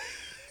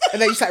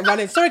 And then you start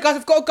running. Sorry, guys,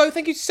 I've got to go.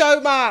 Thank you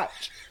so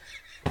much.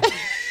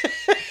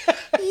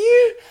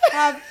 You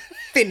have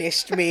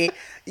finished me.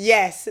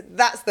 Yes,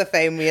 that's the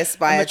fame we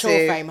aspire to.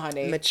 Mature fame,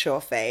 honey.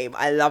 Mature fame.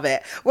 I love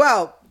it.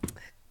 Well,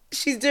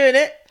 she's doing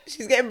it.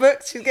 She's getting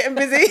booked. She's getting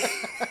busy.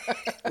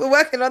 We're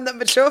working on that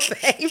mature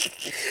fame.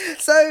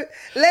 So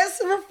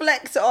let's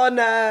reflect on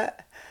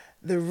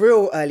the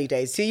real early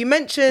days. So you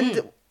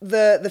mentioned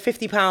the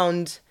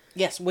 £50.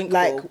 Yes, wink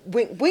like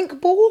ball.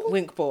 wink ball.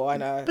 Wink ball, I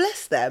know.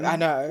 Bless them. I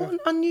know. What an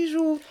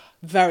unusual.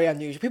 Very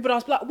unusual. People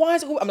ask, like, why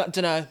is it all... I'm like,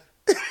 dunno.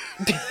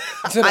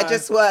 I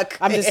just work.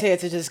 I'm just here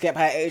to just get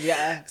paid,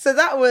 yeah. So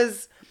that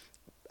was,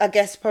 I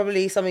guess,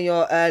 probably some of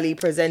your early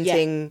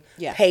presenting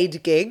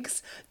paid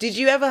gigs. Did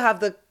you ever have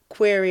the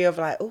query of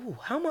like, oh,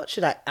 how much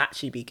should I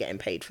actually be getting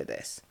paid for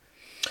this?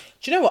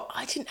 Do you know what?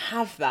 I didn't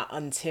have that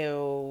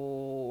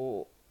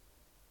until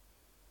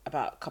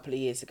about a couple of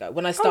years ago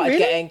when I started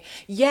getting...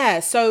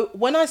 Yeah, so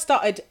when I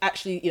started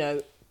actually, you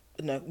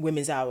know,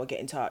 Women's Hour get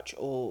in touch,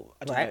 or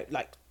I don't know,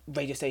 like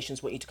radio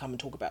stations want you to come and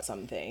talk about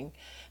something,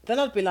 then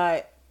I'd be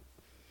like,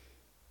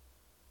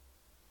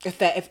 if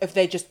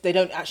they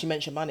don't actually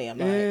mention money, I'm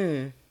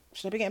like,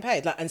 should I be getting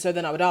paid? Like, and so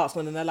then I would ask,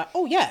 and then they're like,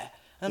 oh yeah.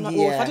 And I'm like,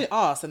 well, if I didn't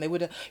ask, then they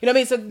wouldn't, you know what I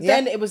mean? So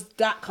then it was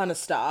that kind of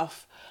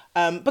stuff.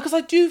 Because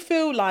I do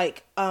feel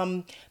like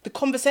the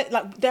conversation,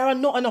 like there are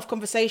not enough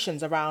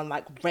conversations around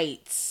like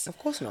rates. Of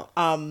course not.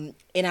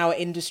 In our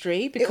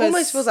industry, because it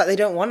almost feels like they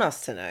don't want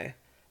us to know.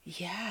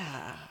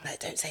 Yeah. Like,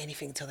 don't say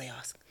anything until they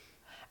ask.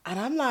 And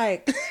I'm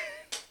like,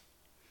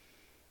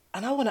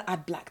 and I want to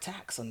add black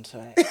tax onto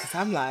it, because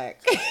I'm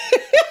like,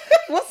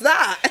 what's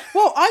that?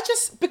 Well, I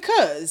just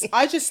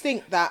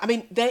think that, I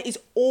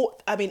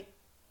mean,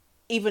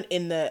 even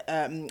in the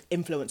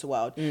influencer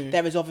world,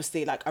 there is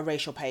obviously like a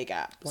racial pay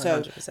gap.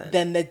 100%. So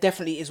then there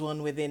definitely is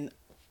one within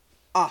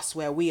us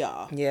where we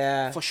are.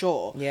 Yeah. For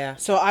sure. Yeah.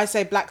 So I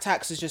say black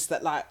tax is just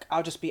that, like,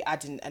 I'll just be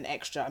adding an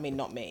extra, I mean,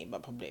 not me,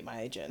 but probably my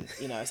agent,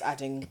 you know, it's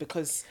adding,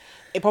 because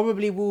it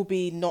probably will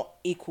be not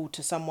equal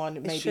to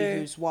someone maybe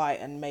who's white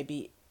and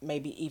maybe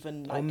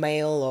even like... Or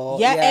male or...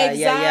 Yeah,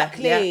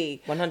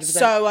 exactly. Yeah, 100%.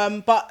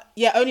 So, but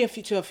yeah, only a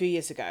few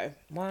years ago.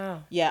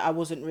 Wow. Yeah, I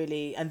wasn't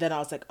really... And then I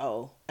was like,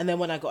 oh. And then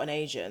when I got an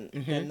agent,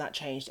 then that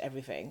changed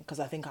everything.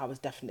 Because I think I was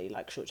definitely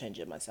like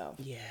shortchanging myself.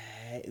 Yeah.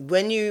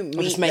 When you meet...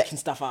 Or just making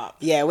stuff up.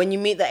 Yeah, when you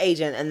meet the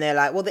agent and they're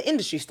like, well, the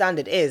industry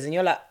standard is... And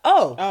you're like,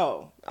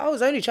 oh. I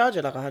was only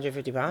charging like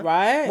 £150.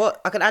 Right. Well,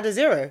 I can add a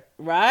zero.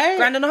 Right.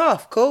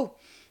 £1,500. Cool.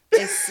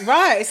 It's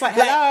right. It's like,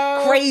 hello.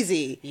 Like,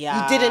 crazy.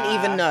 Yeah. You didn't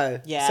even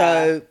know. Yeah.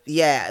 So,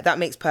 yeah, that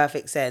makes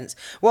perfect sense.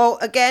 Well,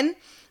 again,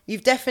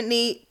 you've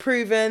definitely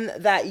proven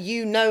that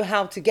you know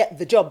how to get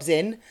the jobs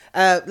in.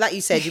 Like you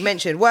said, you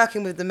mentioned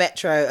working with the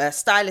Metro,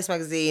 Stylist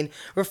Magazine,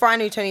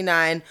 Refinery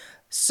 29,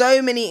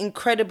 so many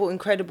incredible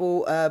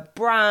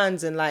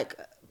brands and like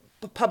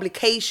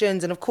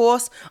publications. And of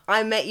course,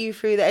 I met you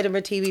through the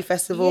Edinburgh TV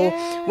Festival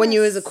when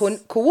you was a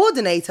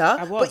coordinator,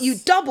 but you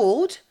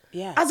doubled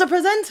as a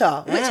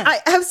presenter, which I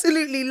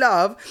absolutely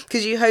love,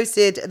 because you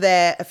hosted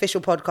their official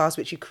podcast,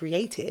 which you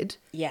created.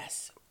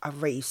 Yes. I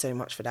rate you so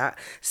much for that.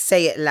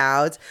 Say It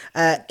Loud,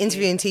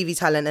 interviewing TV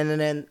talent, and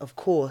then, of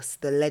course,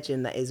 the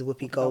legend that is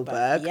Whoopi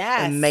Goldberg.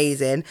 Yes.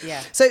 Amazing.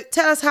 Yeah. So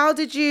tell us, how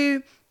did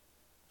you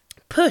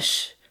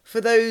push for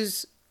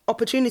those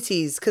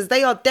opportunities? Because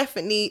they are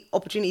definitely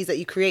opportunities that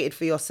you created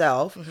for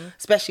yourself,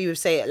 especially with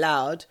Say It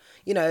Loud.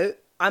 You know,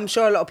 I'm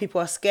sure a lot of people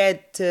are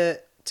scared to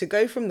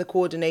go from the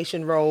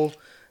coordination role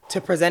to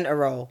presenter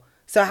role.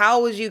 So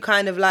how was you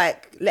kind of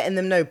like letting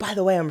them know, by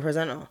the way, I'm a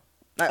presenter?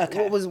 Like,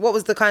 what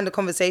was the kind of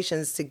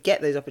conversations to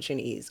get those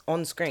opportunities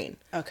on screen?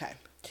 Okay.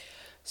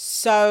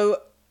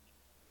 So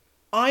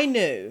I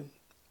knew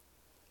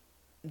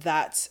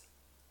that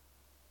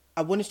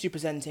I wanted to do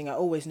presenting. I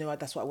always knew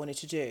that's what I wanted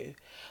to do.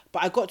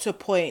 But I got to a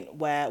point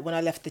where when I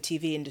left the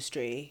TV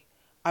industry,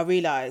 I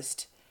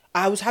realised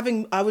I would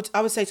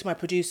say to my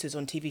producers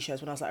on TV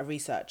shows when I was like a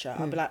researcher,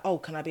 I'd be like, oh,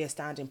 can I be a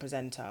stand-in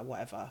presenter,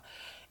 whatever,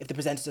 if the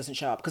presenter doesn't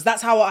show up? Because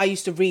that's how I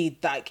used to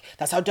read, like,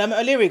 that's how Dermot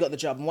O'Leary got the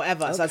job and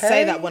whatever. Okay. So I'd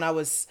say that when I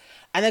was,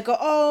 and they'd go,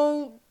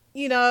 oh,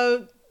 you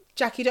know,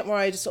 Jackie, don't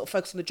worry, just sort of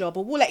focus on the job,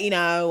 or we'll let you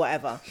know,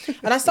 whatever.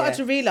 And I started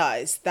to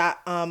realise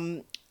that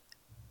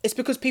it's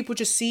because people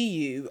just see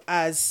you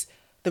as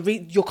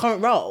your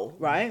current role,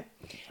 right?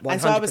 100%.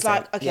 And so I was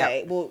like,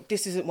 okay, well,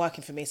 this isn't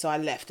working for me. So I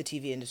left the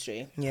TV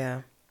industry.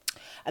 Yeah.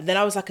 And then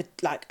I was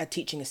like a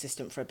teaching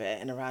assistant for a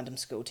bit in a random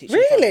school teaching.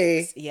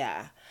 Really? Phonics.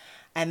 Yeah.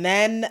 And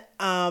then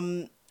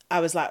I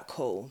was like,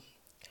 cool.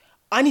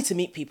 I need to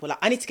meet people. Like,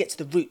 I need to get to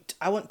the root.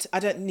 I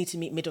don't need to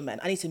meet middlemen.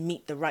 I need to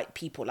meet the right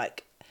people.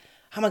 Like,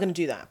 how am I going to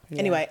do that? Yeah.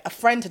 Anyway, a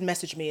friend had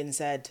messaged me and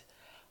said,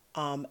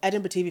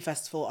 Edinburgh TV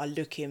Festival are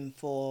looking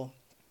for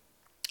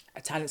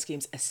a talent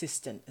schemes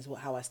assistant is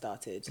how I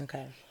started.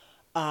 Okay.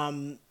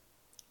 And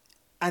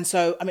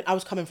so, I mean, I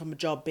was coming from a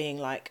job being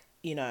like,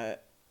 you know,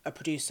 a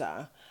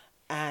producer,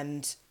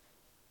 and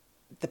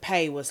the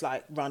pay was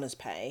like runner's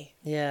pay.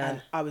 Yeah.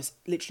 And I was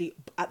literally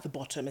at the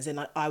bottom, as in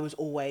like I was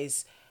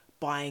always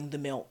buying the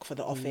milk for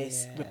the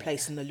office,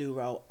 replacing the loo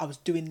roll. I was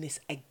doing this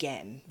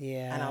again.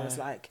 Yeah. And I was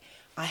like,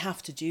 I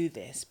have to do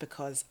this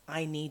because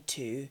I need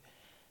to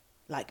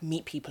like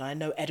meet people. I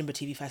know Edinburgh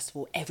TV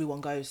Festival,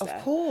 everyone goes there.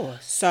 Of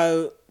course.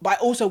 So, but I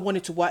also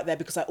wanted to work there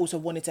because I also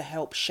wanted to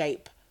help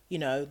shape, you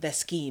know, their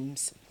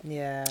schemes.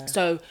 Yeah.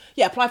 So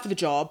yeah, applied for the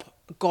job,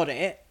 got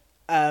it.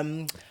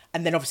 And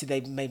then obviously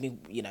they made me,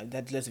 you know, they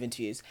had loads of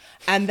interviews.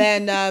 And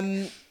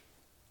then,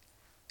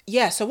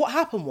 yeah, so what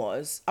happened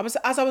was,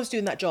 as I was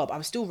doing that job, I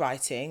was still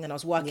writing and I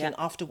was working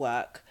after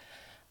work.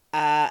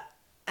 And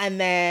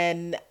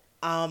then,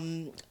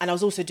 and I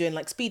was also doing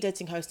like speed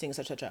dating, hosting,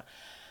 etc.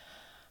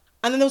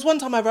 And then there was one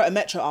time I wrote a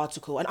Metro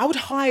article, and I would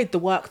hide the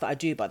work that I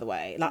do, by the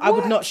way. Like I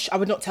would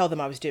not tell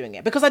them I was doing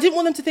it because I didn't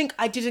want them to think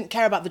I didn't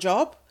care about the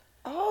job.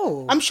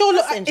 Oh, I'm sure,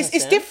 look, that's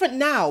it's different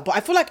now, but I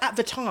feel like at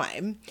the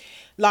time,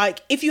 like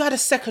if you had a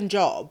second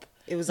job,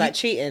 it was like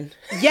cheating.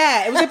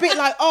 Yeah, it was a bit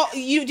like, oh,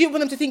 you didn't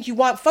want them to think you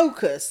weren't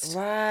focused.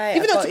 Right,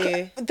 Even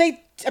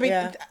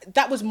though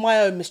that was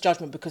my own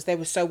misjudgment because they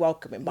were so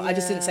welcoming, but I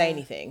just didn't say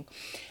anything.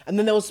 And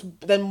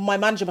then my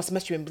manager must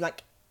have messaged me and be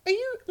like, are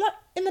you like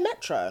in the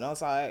Metro? And I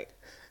was like,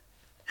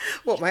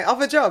 what, my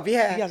other job?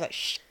 Yeah. Yeah, I was like,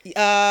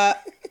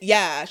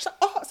 yeah. She's like,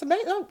 oh, it's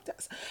amazing. Oh,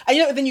 and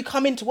you know, then you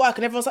come into work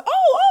and everyone's like,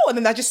 oh, and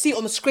then I just see it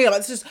on the screen. I'm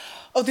like,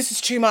 this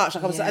is too much.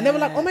 Like I was like, and they were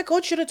like, oh my God,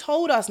 you should have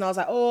told us. And I was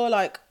like, oh,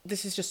 like,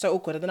 this is just so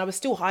awkward. And then I was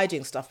still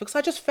hiding stuff because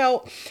I just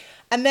felt,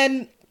 and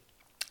then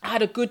I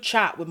had a good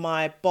chat with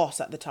my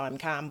boss at the time,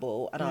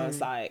 Campbell, and I was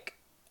like,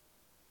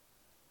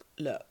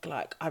 look,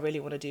 like I really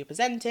want to do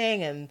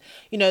presenting, and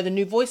you know the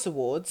new Voice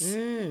Awards,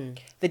 they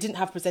didn't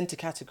have presenter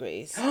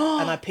categories,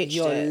 and I pitched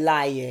You're it.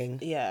 lying.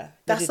 Yeah,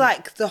 That's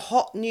like the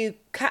hot new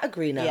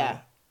category now. yeah.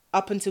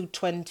 Up until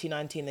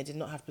 2019, they did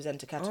not have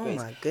presenter categories.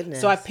 Oh my goodness!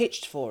 So I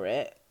pitched for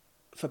it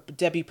for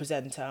debut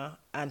presenter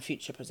and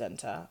future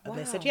presenter, and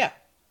they said yeah.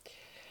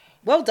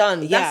 Well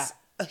done. Yeah. That's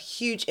a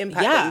huge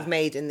impact that you've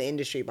made in the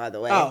industry, by the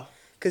way. Oh,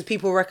 because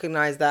people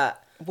recognise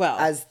that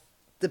as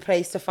the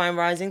place to find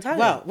rising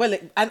talent.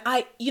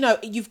 And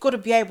you've got to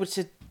be able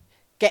to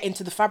get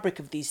into the fabric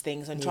of these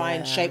things and try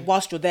and shape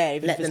whilst you're there,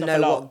 even let if it's them not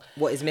know for long.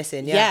 what is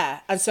missing.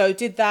 Yeah, and so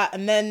did that,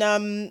 and then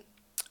and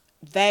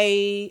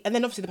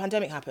then obviously the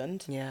pandemic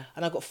happened. Yeah,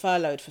 and I got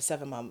furloughed for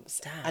 7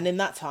 months. Damn. And in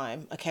that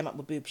time, I came up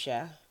with Boob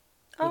Share,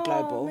 with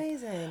Global.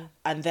 Amazing.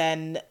 And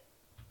then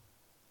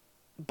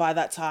by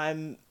that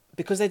time,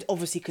 because they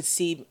obviously could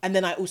see, and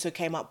then I also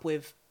came up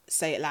with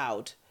Say It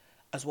Loud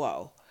as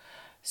well.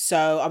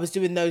 So I was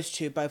doing those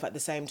two both at the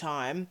same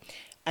time.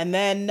 And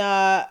then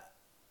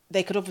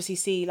they could obviously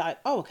see like,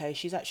 oh, okay,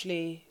 she's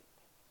a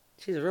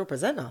real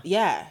presenter.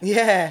 Yeah.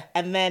 Yeah.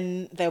 And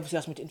then they obviously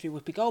asked me to interview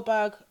Whoopi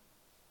Goldberg.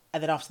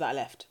 And then after that, I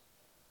left.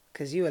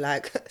 Because you were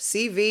like,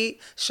 CV,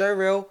 show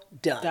reel,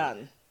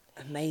 Done.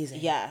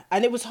 Amazing. Yeah.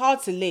 And it was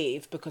hard to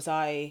leave because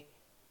I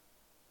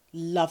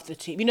love the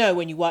team. You know,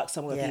 when you work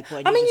somewhere with people.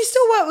 And you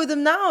still work with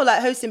them now,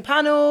 like hosting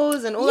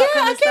panels and all that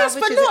kind of stuff. Yeah, I guess,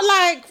 but not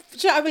like,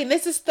 do you know what I mean?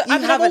 This is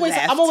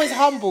I'm always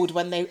humbled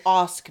when they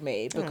ask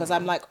me because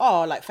I'm like,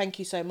 oh, like, thank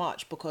you so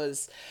much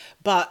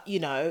but, you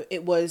know,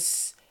 it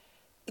was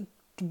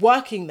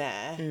working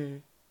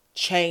there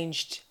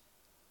changed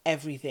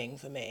everything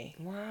for me.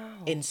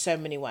 Wow. In so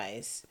many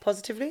ways.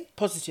 Positively?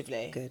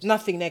 Positively. Good.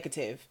 Nothing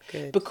negative.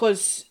 Good.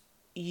 Because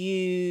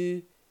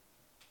I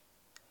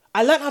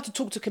learned how to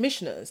talk to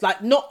commissioners.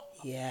 Like, not...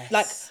 Yes.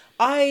 Like,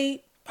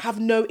 I have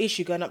no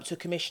issue going up to a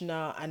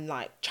commissioner and,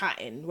 like,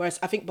 chatting. Whereas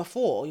I think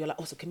before, you're like,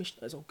 oh, it's a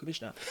commissioner. It's a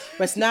commissioner.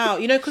 Whereas now,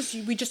 you know, because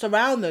we're just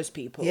around those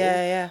people.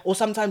 Yeah. Or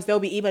sometimes they'll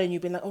be emailing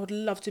you being like, oh, I'd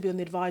love to be on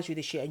the advisory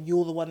this year. And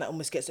you're the one that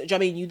almost gets... Do you know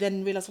what I mean? You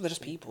then realise, oh, they're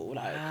just people.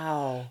 Like,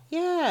 wow.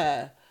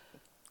 Yeah.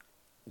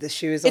 The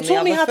shoe is on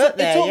the other foot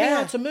there. It taught me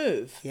how to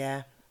move.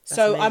 Yeah.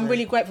 So amazing. I'm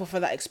really grateful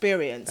for that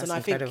experience. That's and I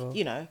incredible. think,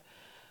 you know...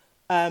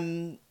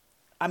 and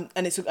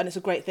it's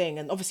a great thing,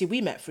 and obviously we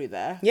met through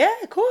there. Yeah,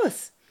 of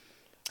course.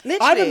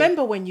 Literally. I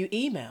remember when you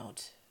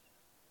emailed.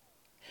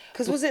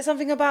 Because was it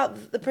something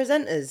about the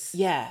presenters?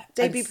 Yeah,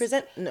 debut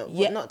present? No,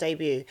 not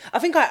debut. I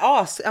think I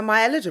asked, "Am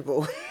I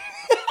eligible?"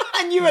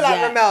 And you were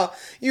like, "Remel,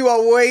 you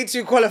are way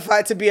too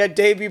qualified to be a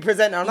debut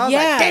presenter." And I was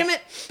like, "Damn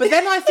it!" But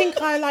then I think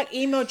I like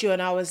emailed you,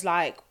 and I was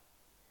like,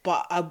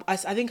 but I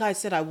think I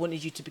said I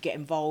wanted you to get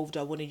involved.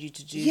 I wanted you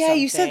to do something. Yeah,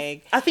 you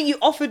said, I think you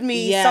offered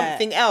me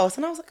something else.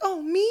 And I was like,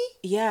 oh, me?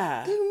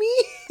 Yeah. Who,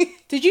 me?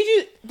 Did you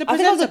do the presenter? I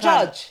think I was a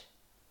judge.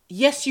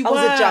 Yes, you were. I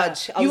was a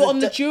judge. You were on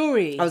the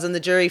jury. I was on the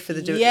jury for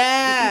the jury.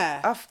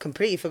 Yeah. I've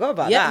completely forgot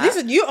about that. Yeah,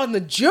 listen, you're on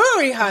the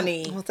jury,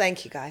 honey. Well,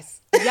 thank you, guys.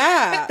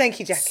 Yeah. Thank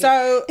you, Jackie.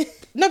 So,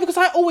 no, because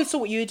I always saw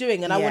what you were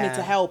doing and I wanted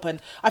to help.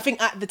 And I think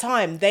at the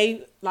time,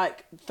 they,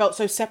 like, felt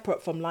so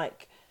separate from,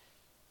 like,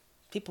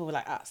 people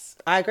like us.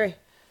 I agree.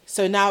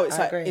 So now it's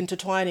like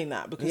intertwining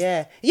that because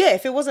yeah,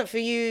 if it wasn't for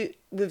you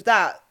with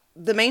that,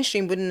 the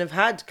mainstream wouldn't have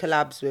had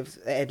collabs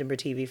with the Edinburgh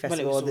TV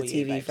Festival or the all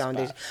you, TV babes,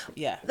 Foundation. but,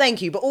 yeah.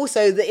 Thank you. But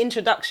also the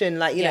introduction,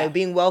 like, you know,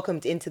 being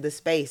welcomed into the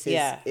space,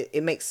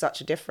 it makes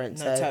such a difference.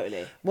 No, so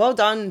totally. Well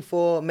done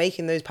for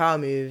making those power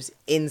moves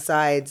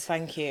inside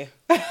Thank you.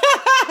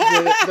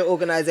 the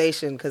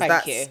organisation, because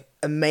that's you.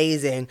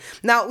 amazing.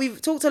 Now,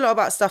 we've talked a lot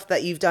about stuff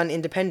that you've done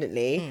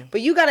independently,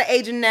 but you got an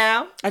agent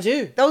now. I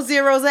do. Those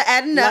zeros are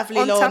adding up. Lovely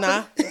on top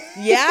Lorna. of-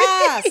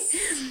 Yes.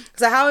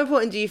 So how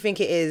important do you think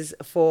it is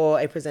for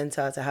a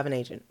presenter to have an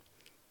agent?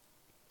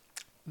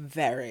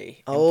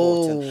 Very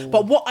important.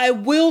 But what I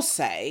will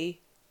say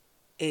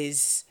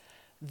is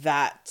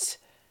that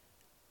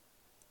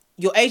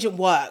your agent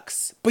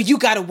works, but you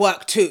got to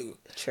work too.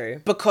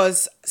 True.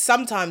 Because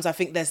sometimes I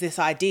think there's this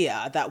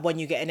idea that when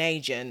you get an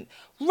agent,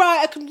 right,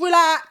 I can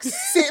relax,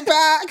 sit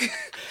back,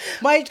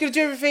 my agent's going to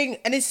do everything,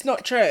 and it's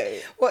not true.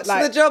 What's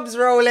the jobs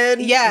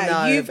rolling? Yeah,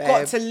 No, you've babe.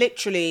 got to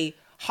literally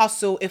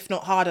hustle, if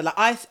not harder. Like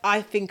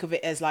I think of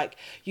it as like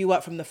you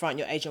work from the front,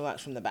 your agent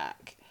works from the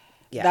back.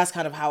 Yeah. That's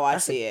kind of how I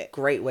see it.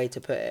 Great way to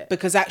put it.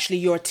 Because actually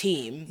you're a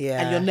team,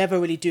 Yeah. and you're never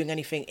really doing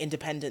anything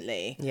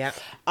independently. Yeah.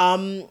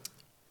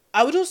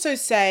 I would also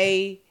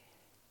say,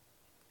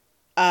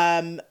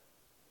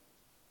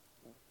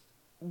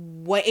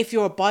 if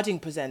you're a budding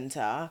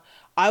presenter,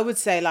 I would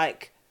say,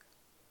 like,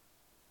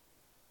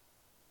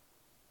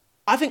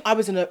 I think I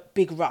was in a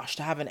big rush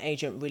to have an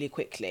agent really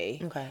quickly.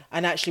 Okay.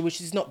 And actually,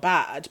 which is not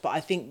bad, but I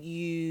think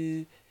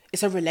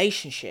it's a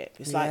relationship.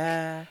 It's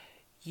Yeah.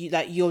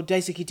 you're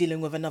basically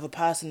dealing with another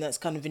person that's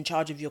kind of in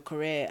charge of your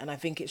career. And I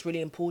think it's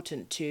really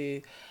important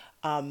to,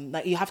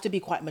 you have to be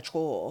quite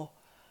mature.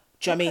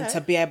 Do you know what I mean?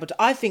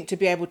 To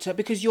be able to,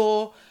 because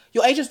your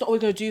agent's not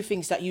always going to do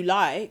things that you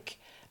like.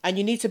 And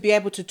you need to be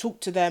able to talk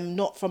to them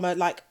not from a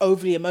like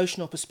overly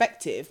emotional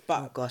perspective,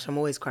 but Oh gosh, I'm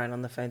always crying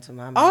on the phone to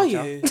my manager.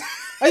 are you?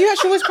 Are you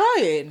actually always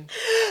crying?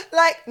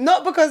 Like,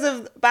 not because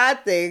of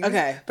bad things.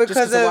 Okay, Because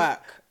just 'cause of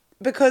work.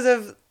 Because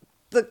of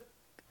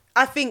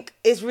I think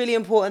it's really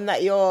important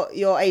that your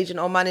agent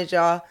or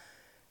manager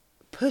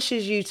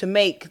pushes you to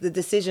make the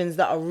decisions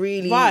that are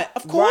really Right,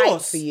 of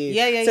course. for you.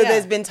 Yeah, So yeah.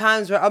 there's been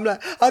times where I'm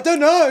like, I don't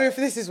know if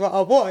this is what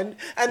I want.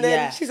 And then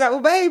Yeah. she's like,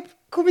 well, babe,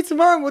 call me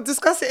tomorrow and we'll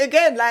discuss it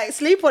again. Like,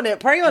 sleep on it,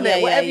 pray on Yeah,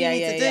 it, whatever yeah, you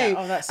need yeah, to yeah. do.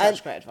 Oh, that's And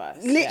such great advice.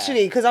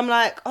 Literally, because I'm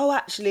like, oh,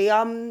 actually,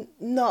 I'm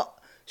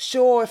not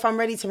sure if I'm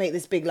ready to make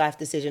this big life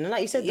decision. And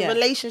like you said, Yeah. the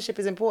relationship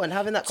is important,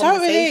 having that Totally,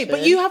 conversation.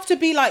 but you have to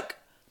be like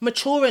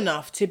mature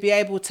enough to be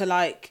able to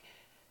like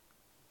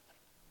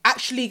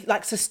actually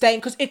like sustain,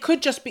 because it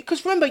could just be,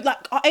 because remember,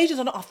 like, our agents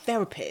are not our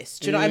therapists,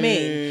 do you know what I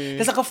mean?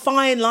 There's like a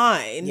fine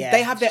line. Yeah,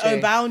 they have their true.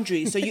 own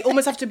boundaries, so you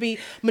almost have to be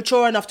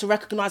mature enough to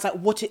recognize like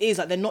what it is.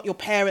 Like, they're not your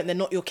parent, they're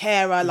not your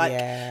carer, like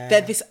Yeah.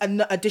 they're this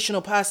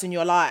additional person in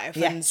your life.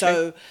 Yeah, And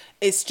so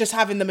it's just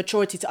having the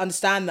maturity to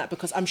understand that,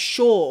 because I'm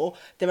sure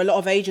there are a lot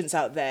of agents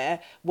out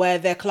there where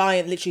their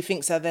client literally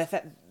thinks they're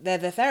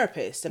their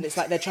therapist, and it's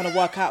like they're trying to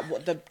work out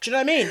what do you know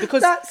what I mean?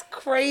 Because That's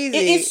crazy.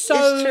 it is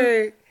so It's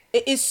true.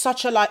 It is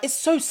such a, like, it's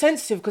so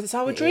sensitive because it's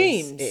our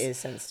dreams. It is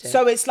sensitive.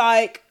 So it's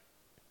like,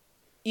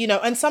 you know,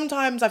 and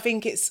sometimes I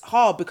think it's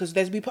hard because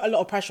we put a lot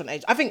of pressure on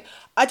agents.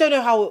 I don't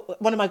know how,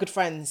 one of my good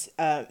friends,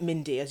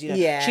 Mindy, as you know,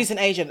 Yeah. she's an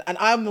agent, and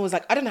I'm always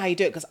like, I don't know how you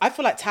do it, because I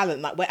feel like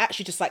talent, like, we're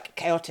actually just like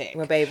chaotic.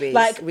 We're babies.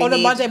 Like, We on a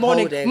need Monday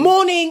holding.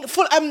 morning,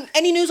 full,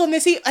 any news on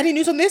this, any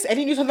news on this,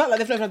 any news on that, like,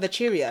 they've never had the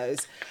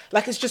Cheerios.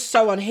 Like, it's just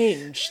so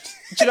unhinged.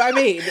 Do you know what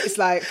I mean? It's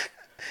like,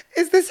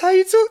 Is this how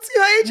you talk to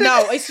your agent?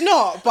 no, it's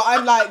not, but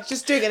I'm like,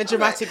 just doing it in a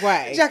dramatic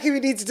way. Jackie, we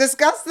need to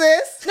discuss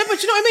this. No, but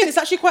do you know what I mean? It's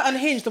actually quite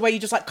unhinged the way you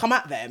just like come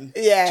at them.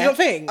 Yeah. Do you not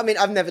think? I mean,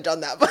 I've never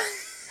done that, but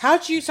How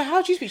do you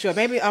speak to her?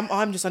 Maybe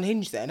I'm just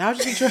unhinged then. How do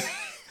you speak to her?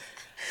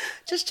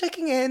 just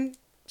checking in,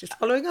 just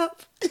following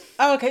up.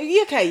 Oh, okay.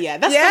 Yeah.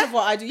 That's Yeah? kind of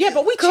what I do. Yeah,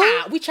 but we Cool.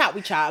 chat.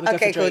 We go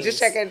Okay, for cool. drinks. Just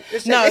checking.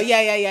 No,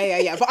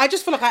 yeah. But I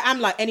just feel like I am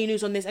like, any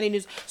news on this, any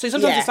news. So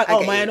sometimes Yeah, it's like, I oh,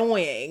 get am I you.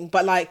 annoying?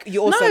 But like,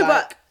 you also No, like,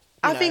 but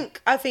you know.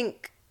 I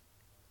think,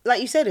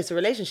 like you said, it's a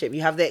relationship.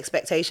 You have the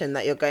expectation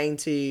that you're going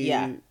to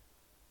Yeah.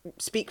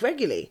 speak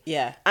regularly.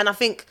 Yeah. And I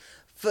think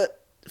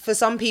for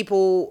some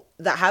people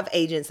that have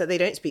agents that they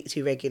don't speak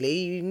to regularly,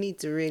 you need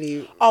to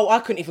really... Oh, I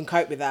couldn't even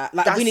cope with that.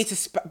 Like, we That's- need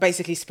to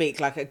basically speak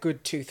like a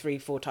good 2, 3,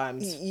 4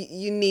 times.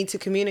 You need to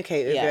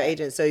communicate with Yeah. your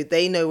agent so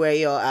they know where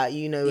you're at,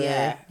 you know where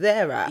Yeah.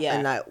 they're at, Yeah.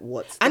 and like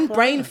what's the And plan.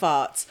 brain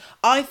farts.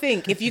 I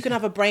think if you can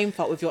have a brain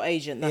fart with your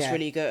agent, that's Yeah.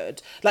 really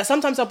good. Like,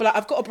 sometimes I'll be like,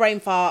 I've got a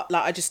brain fart,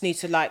 like, I just need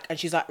to, like, and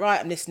she's like, right,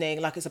 I'm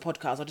listening, like, it's a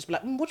podcast. I'll just be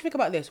like, what do you think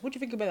about this? What do you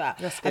think about that?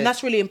 That's good. And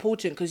that's really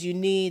important, because you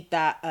need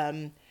that,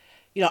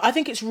 you know, I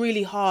think it's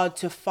really hard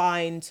to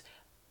find,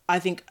 I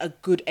think, a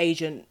good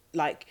agent,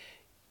 like,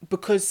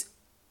 because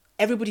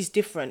everybody's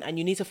different, and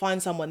you need to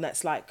find someone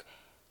that's like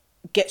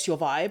gets your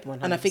vibe.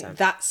 And I think 100%.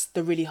 that's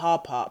the really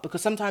hard part,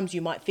 because sometimes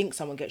you might think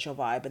someone gets your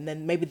vibe, and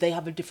then maybe they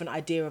have a different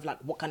idea of like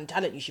what kind of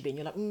talent you should be, and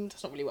you're like,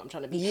 that's not really what I'm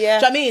trying to be. Yeah. Do you know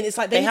what I mean? It's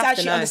like they need to have to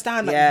actually know.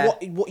 understand like Yeah.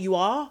 what you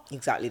are.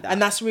 Exactly that.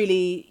 And that's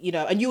really, you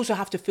know, and you also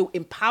have to feel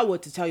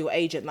empowered to tell your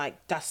agent like,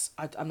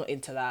 I'm not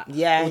into that.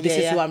 Yeah, Or this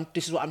yeah, is yeah.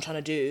 this is what I'm trying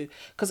to do.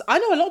 Because I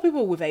know a lot of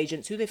people with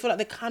agents who they feel like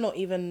they cannot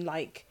even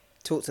like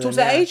talk to talk to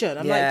them, the agent.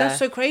 I'm like, Yeah. that's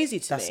so crazy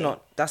to me.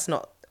 That's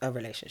not a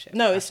relationship.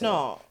 No, at it's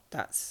all.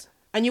 not.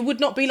 And you would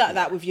not be like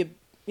that with your,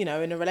 in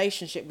a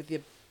relationship with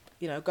your,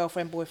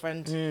 girlfriend,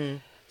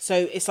 boyfriend. So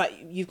it's like,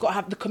 you've got to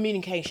have the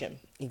communication.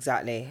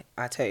 Exactly.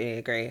 I totally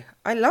agree.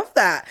 I love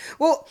that.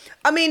 Well,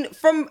 I mean,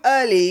 from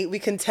early, we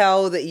can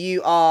tell that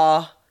you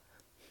are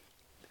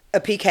a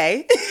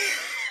PK.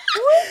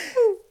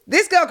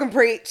 This girl can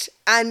preach,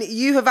 and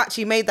you have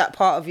actually made that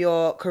part of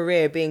your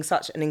career, being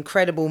such an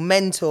incredible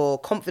mentor,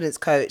 confidence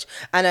coach.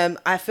 And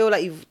I feel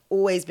like you've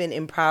always been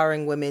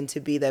empowering women to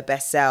be their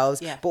best selves,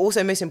 but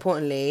also, most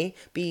importantly,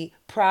 be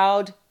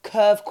proud,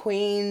 curve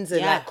queens,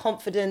 and like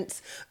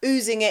confidence,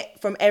 oozing it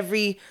from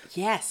every...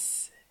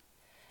 Yes.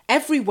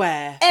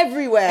 Everywhere.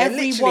 Every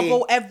literally.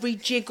 wobble, every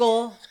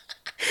jiggle.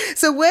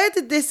 So where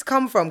did this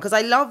come from? Because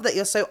I love that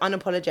you're so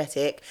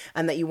unapologetic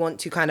and that you want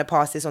to kind of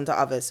pass this on to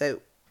others.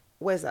 So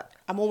where's that?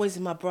 I'm always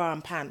in my bra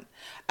and pant.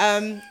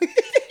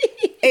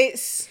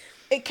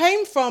 It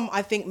came from,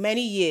 I think,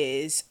 many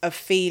years of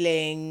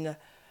feeling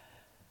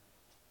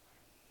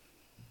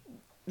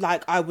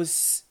like I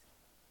was,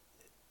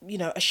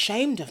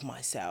 ashamed of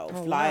myself.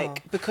 Wow.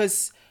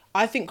 Because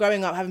I think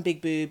growing up having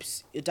big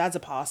boobs, your dad's a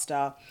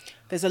pastor,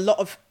 there's a lot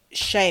of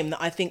shame that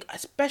I think,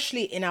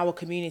 especially in our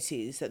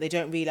communities, that they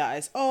don't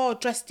realize,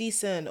 dress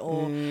decent,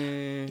 or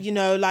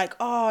why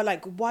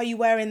are you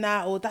wearing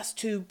that, or that's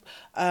too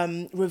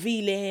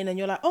revealing, and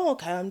you're like,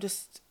 okay, I'm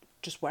just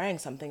wearing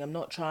something, I'm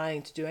not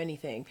trying to do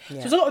anything. So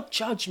there's a lot of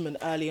judgment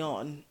early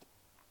on,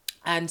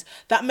 and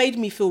that made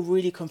me feel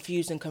really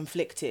confused and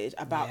conflicted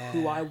about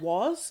who I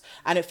was,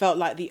 and it felt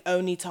like the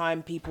only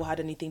time people had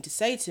anything to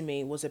say to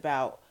me was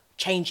about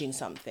changing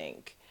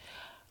something.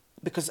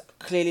 Because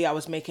clearly I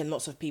was making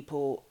lots of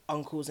people,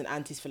 uncles and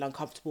aunties, feel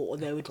uncomfortable, or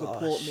they would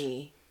report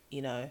me,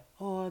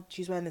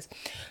 she's wearing this.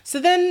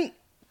 So then,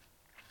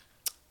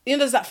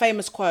 there's that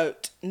famous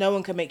quote, no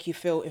one can make you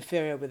feel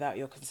inferior without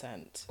your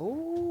consent.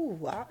 Oh,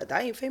 wow.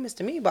 That ain't famous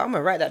to me, but I'm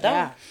going to write that down.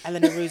 Yeah,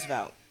 Eleanor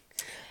Roosevelt.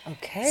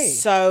 Okay.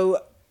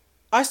 So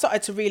I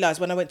started to realise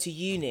when I went to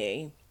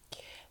ณี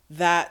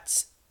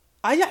that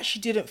I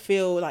actually didn't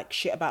feel like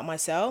shit about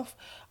myself.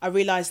 I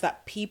realised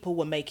that people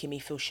were making me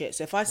feel shit.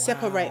 So if I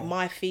separate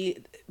my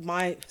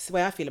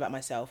way I feel about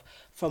myself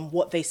from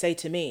what they say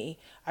to me,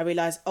 I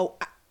realise,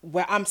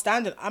 where I'm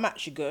standing, I'm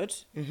actually good.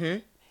 Mm-hmm.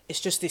 It's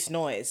just this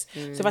noise.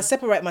 So if I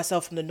separate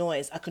myself from the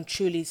noise, I can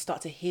truly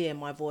start to hear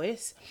my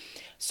voice.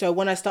 So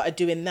when I started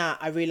doing that,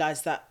 I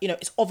realised that,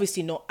 it's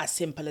obviously not as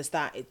simple as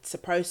that. It's a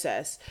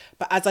process.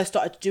 But as I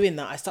started doing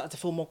that, I started to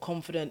feel more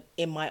confident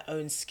in my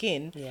own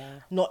skin.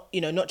 Yeah.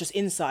 Not just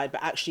inside,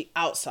 but actually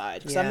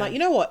outside. Because I'm like, you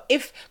know what?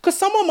 Because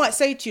someone might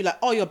say to you like,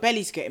 your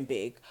belly's getting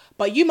big.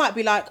 But you might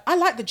be like, I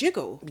like the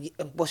jiggle.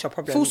 What's your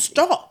problem? Full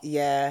stop.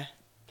 Yeah.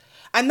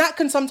 And that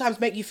can sometimes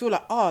make you feel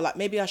like,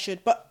 maybe I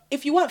should. But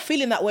if you weren't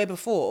feeling that way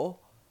before,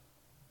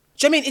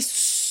 do you know what I mean? It's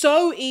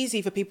so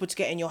easy for people to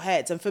get in your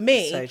heads. And for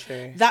me, so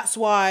true. That's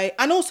why.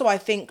 And also I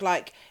think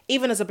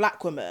even as a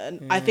black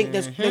woman, I think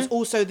there's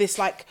also this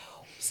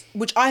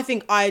which I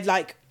think I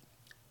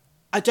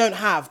don't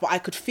have, but I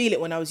could feel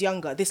it when I was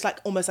younger. This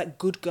almost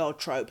good girl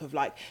trope of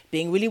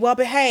being really well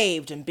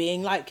behaved and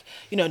being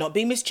not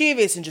being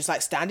mischievous and just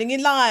standing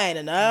in line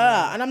and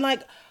and I'm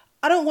like,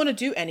 I don't want to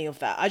do any of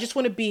that. I just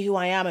want to be who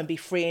I am and be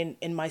free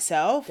in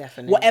myself.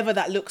 Definitely. Whatever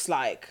that looks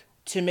like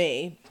to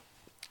me.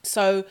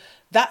 So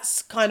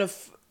that's kind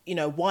of,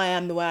 why I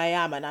am the way I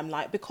am. And I'm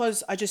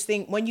because I just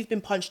think when you've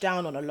been punched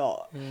down on a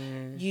lot,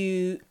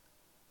 you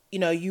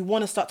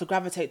want to start to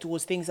gravitate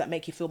towards things that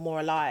make you feel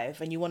more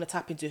alive, and you want to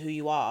tap into who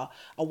you are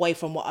away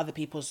from what other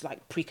people's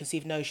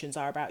preconceived notions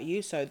are about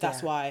you. So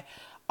that's why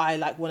I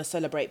want to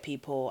celebrate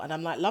people, and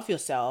I'm love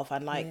yourself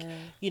and like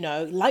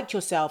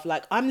yourself.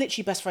 I'm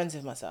literally best friends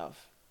with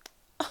myself.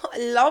 Oh, I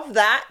love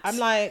that. I'm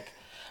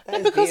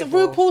because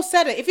beautiful. RuPaul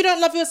said it. If you don't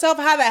love yourself,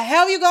 how the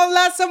hell you gonna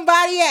love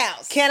somebody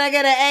else? Can I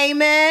get an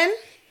amen?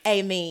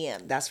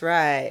 Amen. That's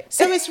right.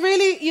 So it's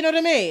really, you know what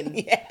I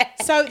mean? Yeah.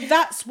 So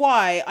that's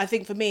why I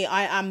think for me,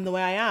 I am the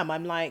way I am.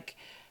 I'm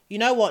you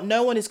know what?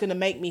 No one is going to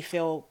make me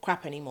feel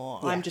crap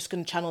anymore. Yeah. I'm just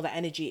going to channel that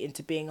energy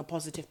into being a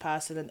positive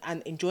person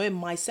and enjoying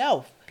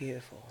myself.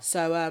 Beautiful.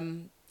 So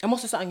I'm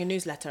also starting a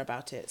newsletter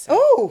about it. So.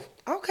 Oh,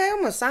 okay.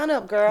 I'm going to sign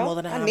up, girl. More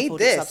than a I handful need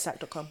this.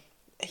 Substack.com.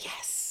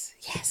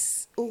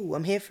 Yes. Oh,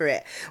 I'm here for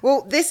it.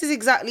 Well, this is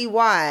exactly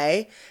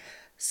why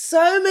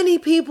so many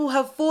people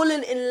have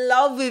fallen in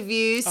love with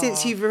you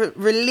since you've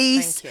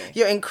released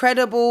your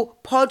incredible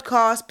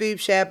podcast, Boob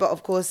Share, but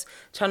of course,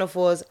 Channel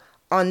 4's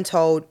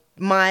Untold,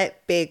 My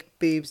Big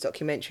Boobs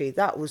documentary.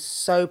 That was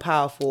so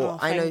powerful.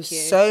 I know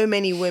so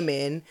many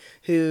women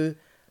who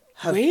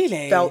have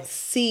felt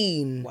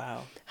seen,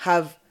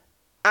 have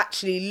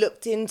actually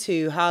looked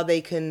into how they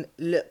can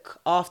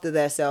look after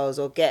themselves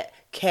or get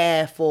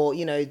care for,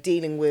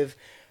 dealing with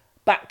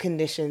back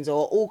conditions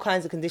or all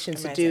kinds of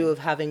conditions to do with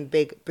having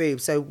big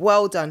boobs. So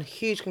well done.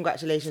 Huge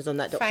congratulations on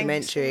that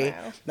documentary.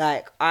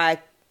 Thanks, I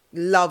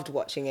loved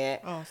watching it.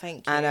 Oh,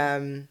 thank you.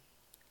 And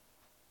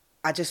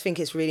I just think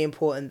it's really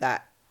important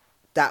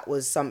that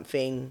was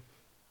something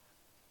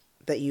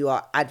that you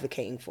are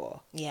advocating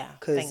for. Yeah,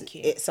 Because thank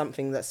you. it's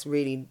something that's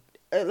really,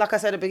 like I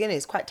said at the beginning,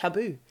 it's quite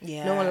taboo.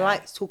 Yeah. No one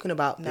likes talking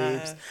about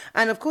boobs.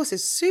 And of course,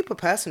 it's super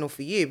personal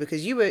for you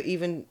because you were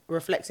even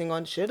reflecting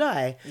on, should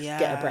I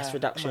get a breast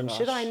reduction?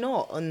 Should I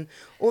not? And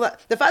all that.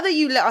 The fact that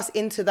you let us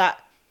into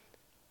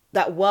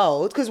that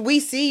world, because we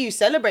see you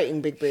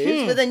celebrating big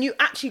boobs, but then you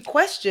actually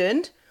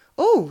questioned,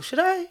 oh, should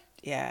I?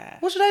 Yeah.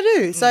 What should I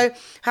do? So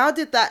how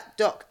did that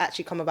doc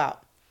actually come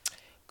about?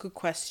 Good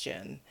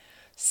question.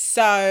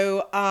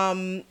 So,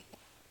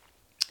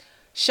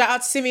 shout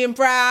out to Simeon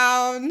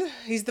Brown.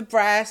 He's the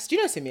breast. Do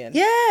you know Simeon?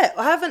 Yeah,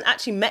 I haven't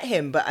actually met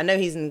him, but I know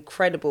he's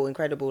incredible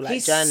like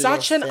he's journalist.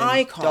 such an and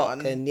icon.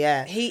 doc and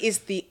yeah.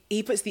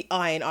 He puts the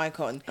I in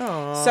icon.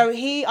 Aww. So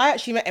I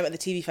actually met him at the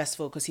TV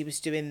festival because he was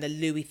doing the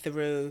Louis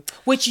Theroux,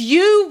 which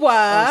you were.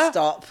 Oh,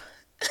 stop.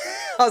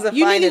 I was a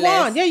You finalist. nearly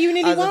won. Yeah, you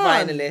nearly won.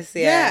 I was won. a finalist,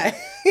 yeah.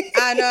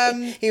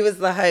 And he was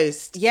the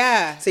host.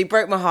 yeah. So he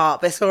broke my heart,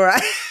 but it's all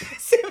right.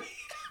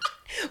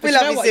 But we you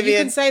love know you, what? Simeon. You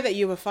can say that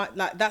you were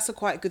like that's a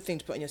quite good thing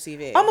to put on your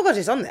CV. Oh my God,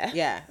 it's on there.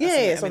 Yeah,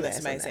 It's on there.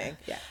 that's amazing.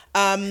 Yeah.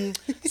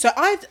 So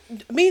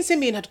me and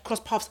Simeon had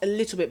crossed paths a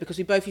little bit because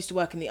we both used to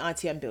work in the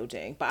ITM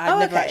building, but I had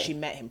never actually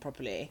met him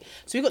properly.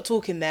 So we got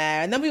talking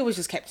there, and then we always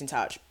just kept in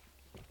touch.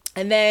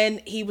 And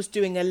then he was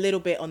doing a little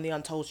bit on the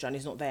Untold show, and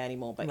he's not there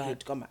anymore, but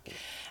he'd gone back.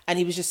 And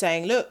he was just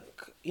saying,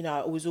 look, you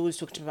know, I was always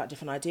talking to him about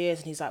different ideas,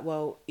 and he's like,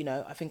 well, you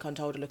know, I think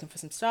Untold are looking for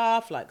some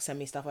stuff, like send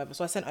me stuff over.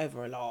 So I sent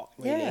over a lot,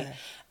 really. Yeah.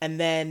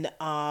 And then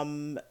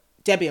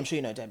Debbie, I'm sure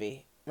you know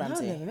Debbie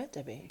Ramsey. I've never met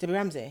Debbie. Debbie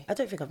Ramsey. I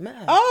don't think I've met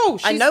her. Oh,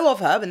 I know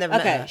of her, but never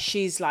met her.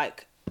 She's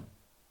like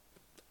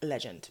a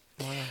legend.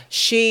 Wow.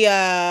 She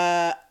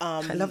I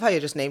love how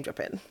you're just name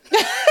dropping.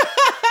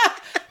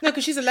 no,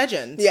 because she's a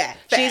legend. Yeah,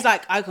 fair. She's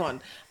like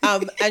icon.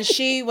 And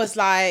she was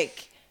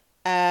like,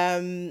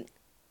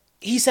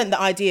 he sent the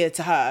idea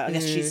to her. I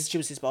guess she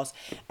was his boss,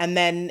 and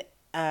then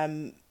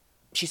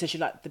she said she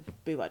liked the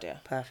boob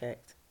idea.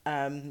 Perfect.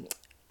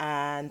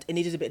 And it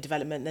needed a bit of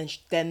development.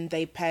 Then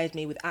they paired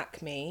me with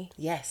Acme.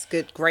 Yes,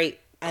 good,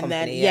 great. And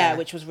company, then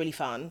which was really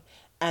fun.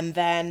 And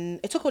then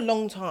it took a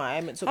long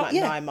time. It took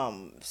 9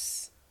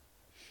 months.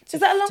 Is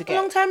that a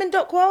long time in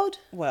doc world?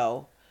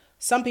 Well,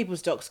 some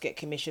people's docs get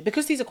commissioned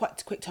because these are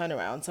quite quick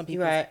turnaround. Some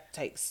people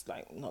takes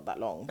like not that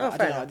long. But I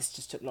don't know. This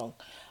just took long.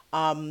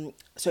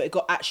 So it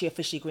got actually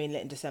officially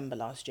greenlit in December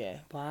last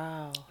year.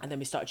 Wow. And then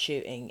we started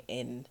shooting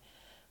in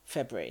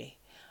February.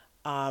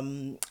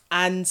 And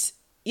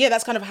yeah,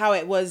 that's kind of how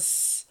it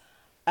was.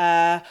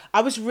 I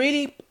was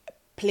really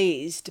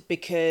pleased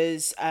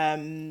because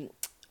I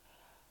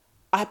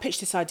pitched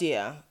this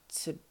idea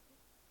to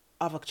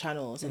other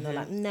channels and they're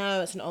like,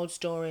 no, it's an old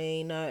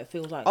story. No, it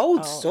feels like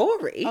old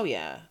story. Oh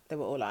yeah, they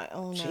were all like,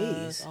 oh no,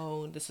 jeez.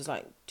 oh this was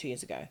like 2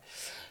 years ago.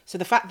 So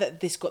the fact that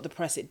this got the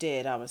press it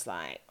did, I was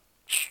like,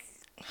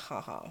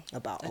 haha,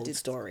 about old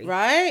story,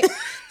 right?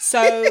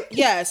 So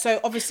yeah,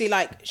 so obviously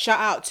like shout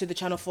out to the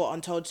Channel 4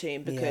 Untold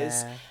team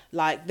because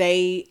like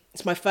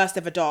it's my first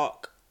ever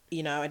doc.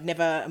 You know,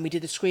 and we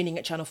did the screening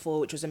at Channel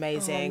 4, which was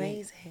amazing. Oh,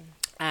 amazing.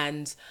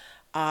 And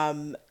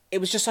it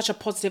was just such a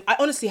positive. I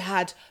honestly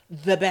had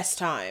the best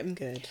time.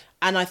 Good.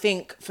 And I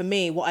think for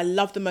me, what I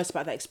loved the most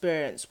about that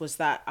experience was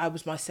that I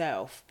was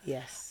myself.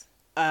 Yes.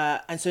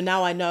 And so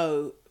now I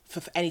know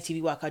for any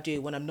TV work I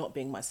do when I'm not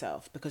being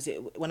myself, because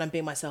when I'm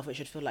being myself, it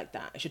should feel like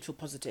that. It should feel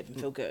positive and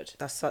feel good.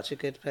 That's such a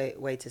good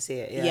way to see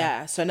it.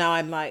 Yeah. So now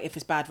I'm like, if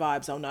it's bad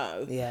vibes, I'll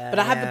know. Yeah. But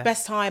I had the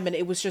best time, and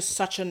it was just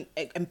such an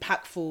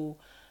impactful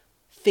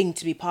thing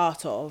to be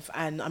part of,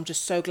 and I'm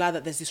just so glad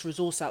that there's this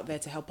resource out there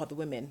to help other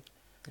women.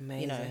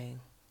 Amazing. You know?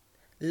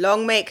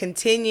 Long may it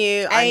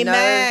continue. Amen.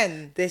 I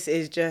know this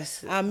is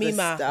just Amima.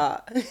 the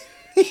start.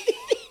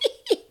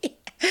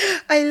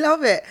 I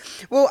love it.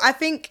 Well, I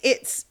think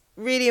it's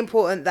really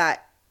important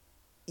that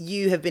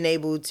you have been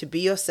able to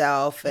be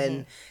yourself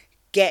and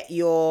get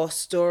your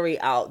story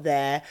out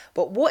there.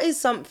 But what is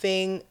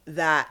something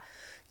that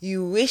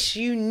you wish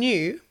you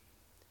knew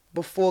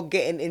before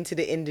getting into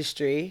the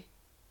industry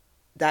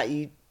that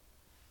you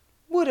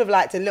would have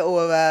liked a little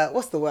of a,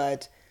 what's the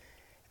word?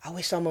 I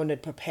wish someone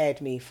had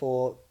prepared me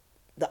for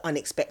the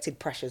unexpected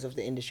pressures of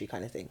the industry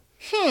kind of thing.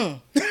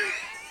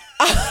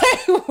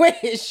 I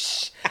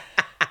wish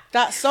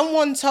that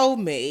someone told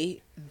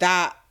me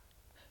that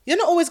you're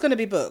not always going to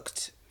be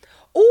booked.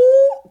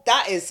 Oh,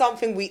 that is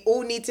something we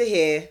all need to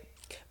hear.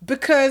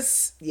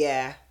 Because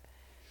Yeah.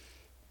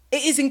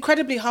 it is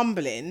incredibly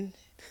humbling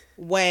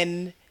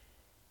when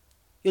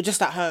you're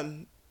just at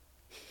home.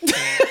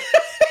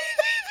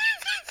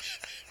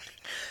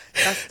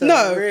 That's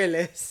the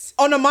realist.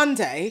 On a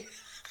Monday.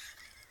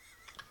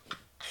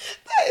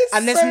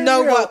 And there's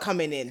no work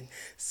coming in.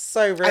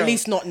 So real. At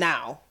least not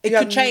now. It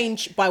could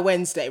change by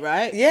Wednesday,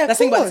 right? Yeah, That's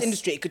the thing about course. this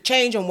industry. It could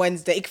change on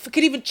Wednesday. It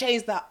could even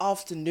change that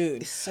afternoon.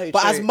 It's so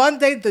But true. as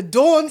Monday, the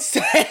dawn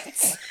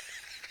sets,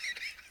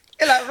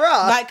 You're like,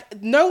 rah.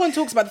 like no one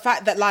talks about the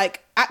fact that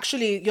like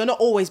actually you're not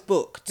always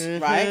booked,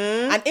 right?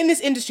 And in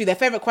this industry, their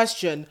favorite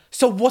question,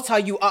 so what are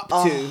you up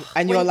to?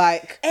 And you're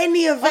like,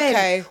 any event.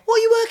 okay. What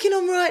are you working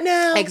on right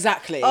now?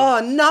 Exactly. Oh,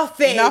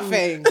 nothing.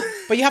 Nothing.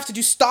 but you have to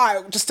do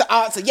style just to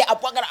answer. Yeah, I'm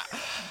gonna.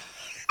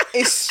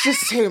 It's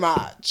just too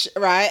much,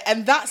 right?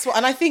 And that's what,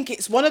 and I think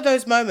it's one of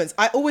those moments.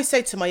 I always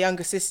say to my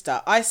younger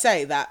sister, I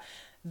say that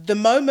the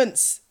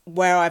moments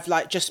where I've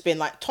like just been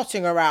like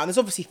totting around, there's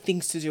obviously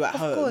things to do at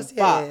home, course,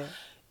 yeah,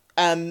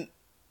 but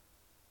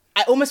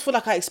I almost feel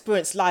like I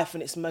experience life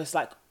in its most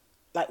like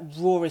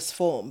rawest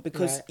form,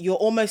 because you're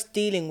almost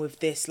dealing with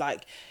this,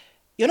 like,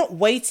 you're not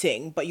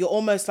waiting, but you're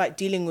almost like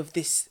dealing with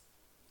this,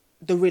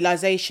 the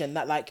realization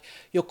that like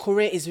your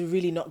career is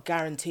really not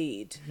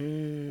guaranteed,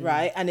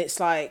 right? And it's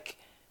like,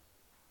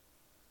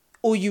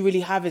 all you really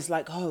have is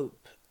like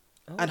hope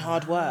and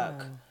hard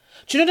work.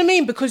 Do you know what I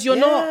mean? Because you're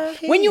not,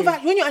 when you're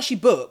actually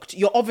booked,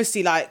 you're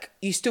obviously like,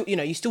 you still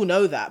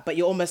know that, but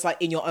you're almost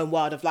like in your own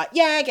world of like,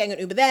 yeah, getting an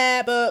Uber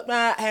there, book,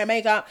 hair and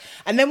makeup.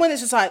 And then when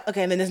it's just like,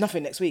 okay, and then there's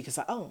nothing next week, it's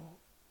like, oh,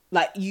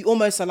 like you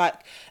almost are like,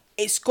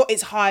 it's got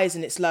its highs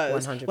and its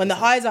lows. 100%. When the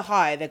highs are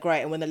high, they're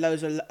great, and when the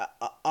lows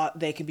are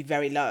they can be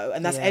very low.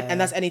 And that's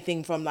that's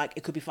anything from like,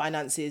 it could be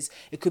finances,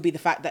 it could be the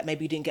fact that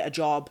maybe you didn't get a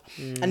job.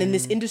 And in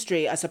this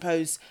industry, I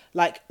suppose,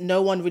 like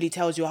no one really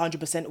tells you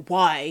 100%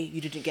 why you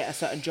didn't get a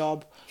certain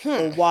job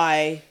or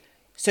why.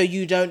 So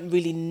you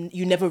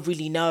never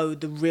really know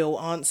the real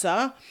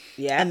answer.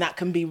 Yeah, and that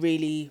can be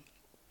really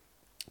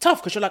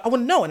tough, because you're like, I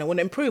want to know and I want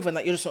to improve, and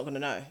like you're just not going to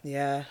know.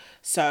 Yeah.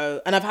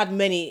 So, and I've had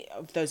many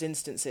of those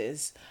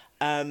instances.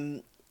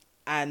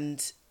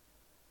 And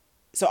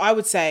so I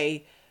would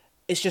say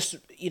it's just,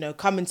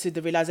 coming to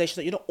the realization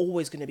that you're not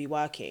always going to be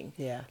working.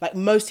 Yeah. Like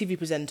most TV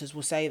presenters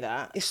will say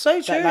that. It's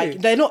so true. Like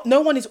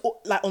no one is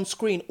like on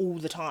screen all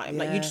the time.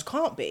 Like you just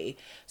can't be.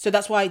 So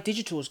that's why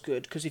digital is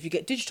good, because if you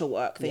get digital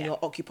work, then you're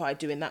occupied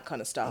doing that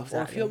kind of stuff. Exactly.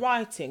 Or if you're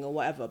writing or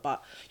whatever,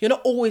 but you're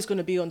not always going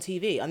to be on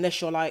TV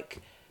unless you're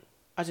like,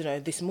 I don't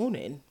know, This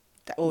Morning.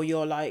 Or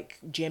you're like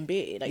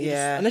GMB, like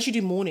unless you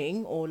do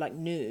morning or like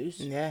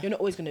news, you're not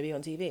always going to be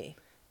on TV.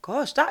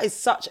 Gosh, that is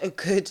such a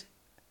good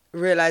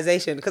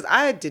realization, because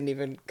I didn't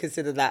even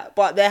consider that.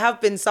 But there have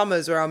been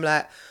summers where I'm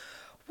like,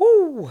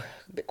 woo,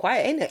 a bit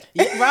quiet, ain't it?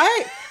 Yeah,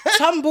 right?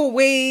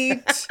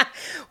 Tumbleweed.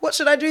 What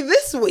should I do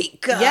this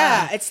week?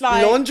 Yeah, it's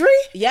like laundry.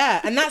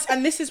 Yeah,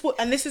 and this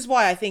is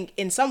why I think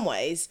in some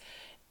ways,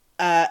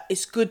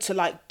 it's good to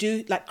like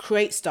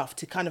create stuff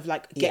to kind of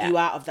like get you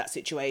out of that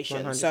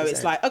situation. 100%. So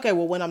it's like, okay,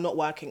 well, when I'm not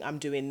working, I'm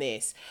doing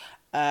this.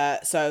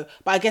 But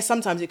I guess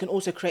sometimes it can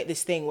also create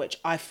this thing, which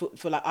I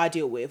feel like I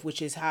deal with,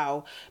 which is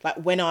how like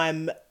when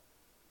I'm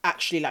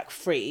actually like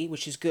free,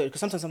 which is good, because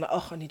sometimes I'm like,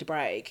 oh, I need a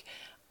break.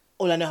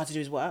 All I know how to do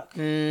is work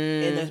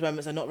in those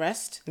moments and not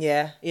rest.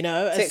 Yeah.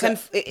 So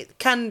it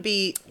can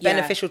be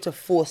beneficial to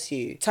force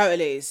you.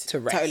 Totally. To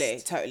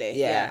rest. Totally.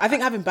 Yeah. I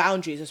think having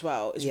boundaries as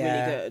well is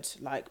really good.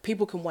 Like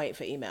people can wait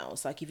for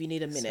emails. Like if you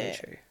need a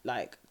minute, so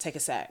like take a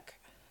sec.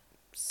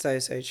 So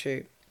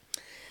true.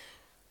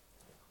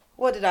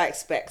 What did I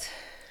expect?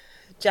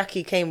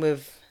 Jackie came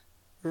with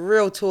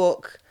real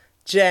talk,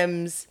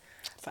 gems,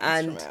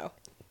 and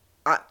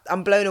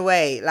I'm blown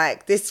away.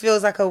 Like this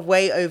feels like a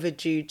way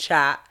overdue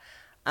chat.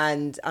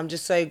 And I'm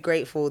just so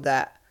grateful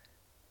that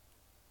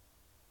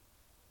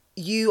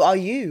you are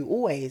you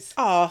always.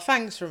 Oh,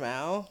 thanks,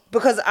 Remel.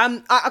 Because I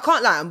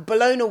can't lie, I'm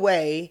blown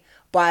away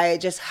by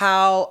just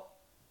how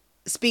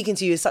speaking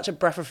to you is such a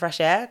breath of fresh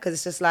air. Because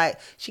it's just like,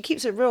 she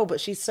keeps it real, but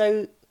she's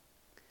so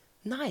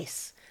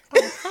nice.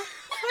 Oh,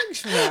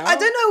 thanks, Remel. I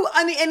don't know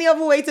any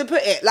other way to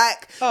put it.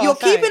 Like, you're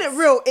keeping it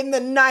real in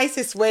the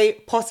nicest way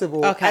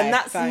possible. Okay, and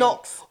that's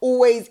not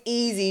always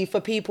easy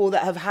for people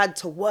that have had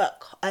to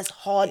work as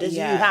hard as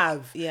you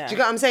have. Yeah. Do you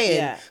get what I'm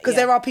saying? Because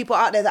there are people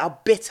out there that are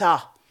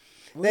bitter.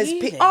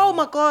 Really? Oh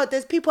my God,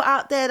 there's people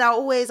out there that are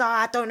always,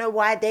 I don't know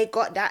why they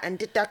got that and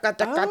did that.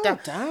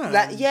 Damn.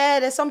 Like,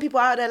 there's some people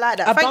out there like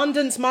that.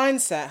 Abundance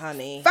mindset,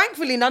 honey.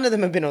 Thankfully, none of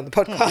them have been on the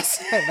podcast.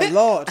 Thank the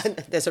Lord.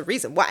 There's a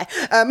reason why.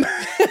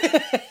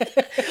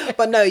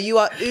 But no, you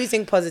are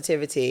oozing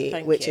positivity,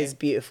 which is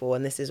beautiful.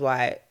 And this is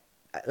why,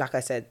 like I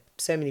said,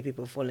 so many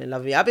people fall in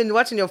love with you. I've been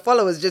watching your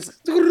followers just...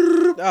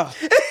 Oh,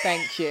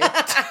 thank you.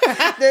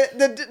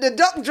 the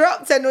doc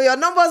dropped and your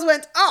numbers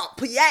went up.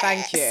 Yes.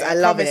 Thank you. I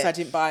love it. I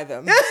didn't buy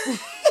them.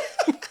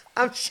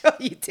 I'm sure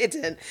you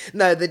didn't.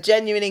 No, the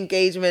genuine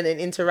engagement and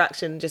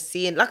interaction, just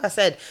seeing, like I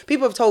said,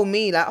 people have told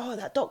me like, oh,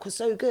 that doc was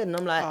so good. And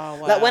I'm like,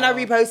 like when I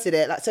reposted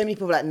it, like so many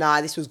people were like,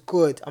 nah, this was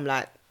good. I'm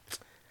like,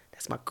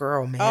 that's my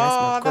girl, man.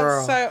 That's my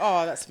girl.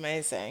 That's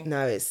amazing.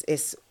 No,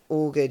 it's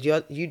all good.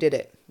 You did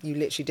it. You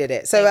literally did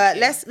it. So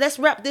let's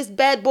wrap this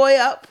bad boy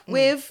up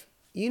with,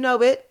 you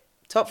know it,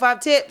 top 5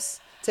 tips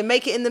to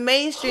make it in the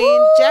mainstream.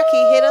 Woo!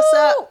 Jackie, hit us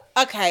up.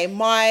 Okay,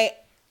 my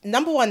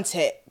number 1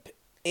 tip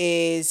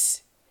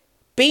is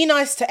be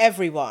nice to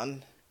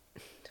everyone.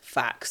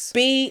 Facts.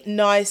 Be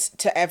nice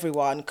to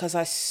everyone, because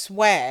I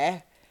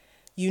swear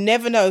you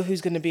never know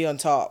who's going to be on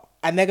top,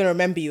 and they're going to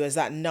remember you as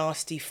that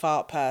nasty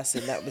fart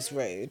person that was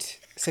rude.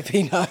 So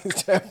be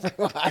nice to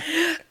everyone.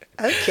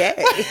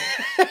 Okay.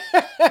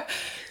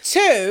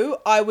 2,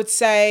 I would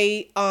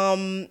say...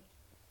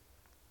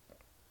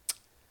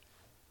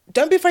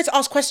 don't be afraid to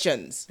ask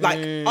questions. Like,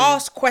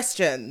 ask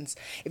questions.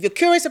 If you're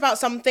curious about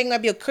something,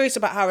 maybe you're curious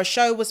about how a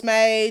show was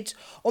made,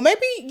 or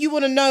maybe you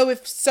want to know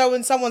if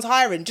someone's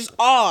hiring, just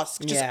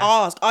ask. Just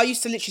ask. I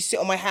used to literally sit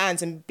on my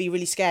hands and be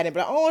really scared and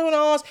be like, oh, I want to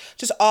ask.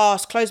 Just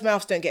ask. Closed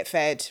mouths don't get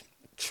fed.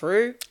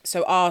 True.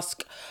 So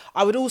ask.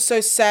 I would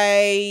also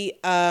say,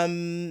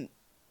 come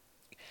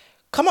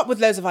up with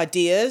loads of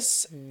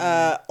ideas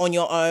on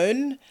your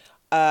own.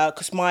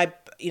 Because my,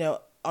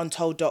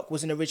 Untold Doc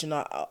was an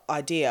original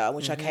idea,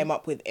 which I came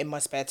up with in my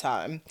spare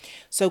time.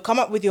 So come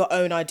up with your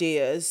own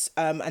ideas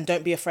and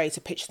don't be afraid to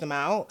pitch them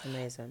out.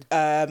 Amazing.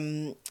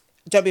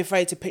 Don't be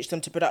afraid to pitch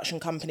them to production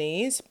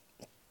companies.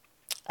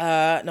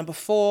 Number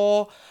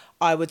 4,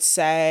 I would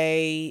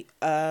say,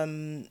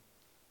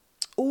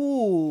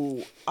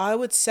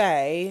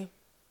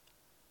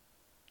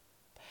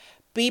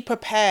 be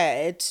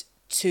prepared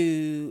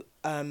to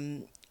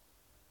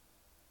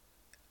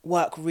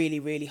work really,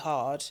 really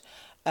hard.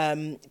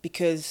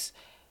 Because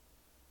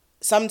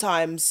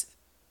sometimes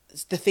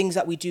the things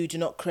that we do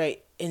not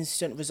create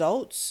instant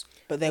results,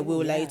 but they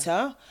will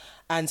later.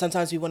 And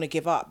sometimes we want to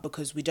give up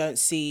because we don't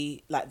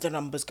see like the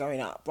numbers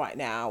going up right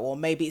now, or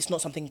maybe it's not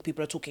something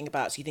people are talking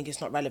about, so you think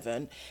it's not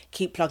relevant.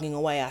 Keep plugging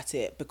away at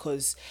it,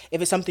 because if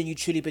it's something you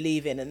truly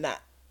believe in and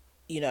that,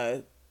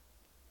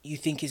 you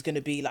think is going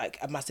to be like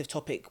a massive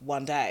topic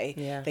one day,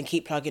 then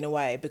keep plugging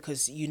away,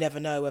 because you never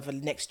know whether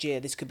next year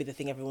this could be the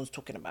thing everyone's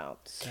talking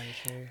about. So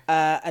true.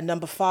 And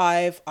number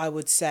 5, I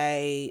would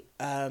say,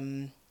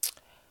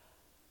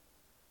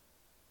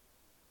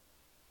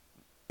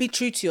 be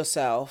true to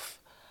yourself.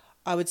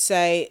 I would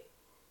say,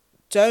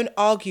 don't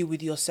argue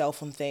with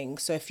yourself on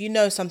things. So if you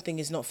know something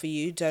is not for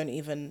you,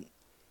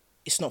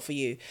 it's not for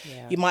you.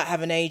 Yeah. You might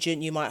have an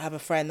agent, you might have a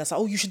friend that's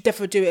like, oh, you should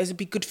definitely do it, it'll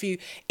be good for you.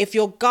 If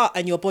your gut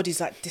and your body's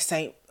like, this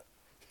ain't,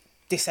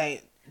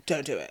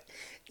 don't do it.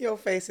 Your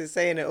face is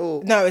saying it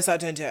all. No, it's like,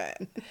 don't do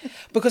it.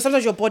 Because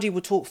sometimes your body will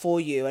talk for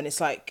you and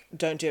it's like,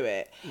 don't do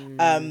it.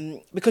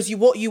 Because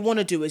what you want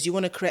to do is you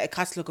want to create a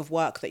catalogue of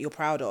work that you're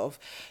proud of.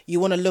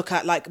 You want to look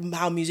at like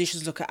how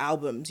musicians look at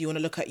albums. You want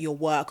to look at your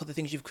work or the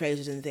things you've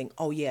created and think,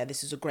 oh yeah,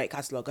 this is a great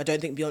catalogue. I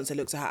don't think Beyonce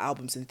looks at her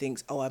albums and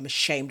thinks, oh, I'm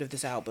ashamed of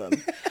this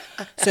album.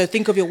 So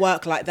think of your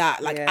work like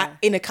that. Like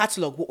in a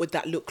catalogue, what would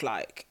that look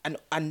like? And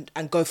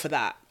go for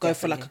that. Go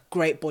for like a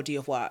great body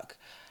of work.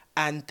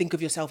 And think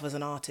of yourself as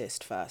an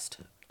artist first.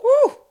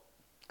 Woo!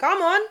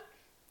 Come on.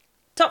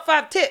 Top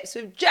 5 tips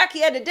with Jackie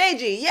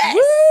Adedeji. Yes!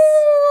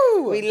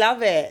 Woo! We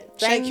love it.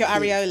 Shake your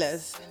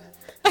areolas.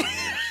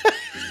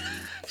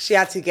 She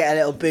had to get a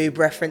little boob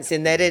reference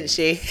in there, didn't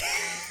she?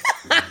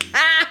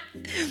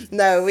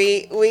 No,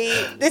 we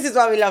this is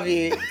why we love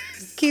you.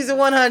 Keys are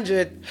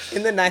 100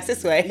 in the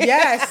nicest way.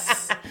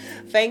 Yes.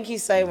 Thank you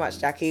so much,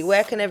 Jackie.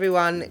 Where can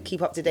everyone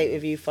keep up to date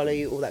with you, follow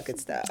you, all that good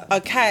stuff?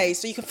 Okay,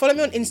 so you can follow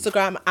me on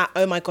Instagram at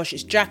oh my gosh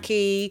it's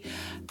Jackie.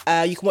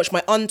 You can watch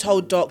my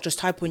Untold Doc, just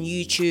type on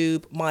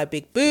YouTube My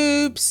Big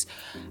Boobs.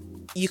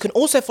 You can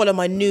also follow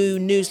my new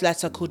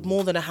newsletter called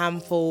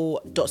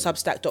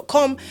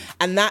morethan-a-handful.substack.com,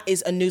 and that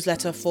is a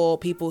newsletter for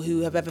people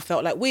who have ever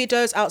felt like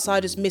weirdos,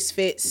 outsiders,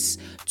 misfits,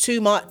 too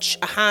much,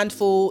 a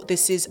handful.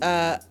 This is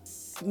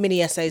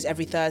mini essays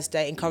every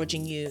Thursday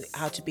encouraging you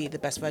how to be the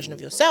best version of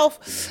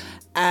yourself.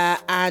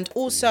 And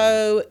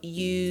also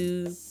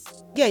you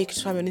can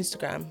just find me on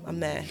Instagram. I'm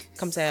there.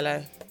 Come say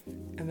hello.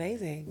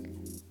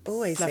 Amazing.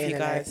 Always love you hello.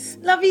 guys.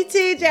 Love you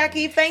too,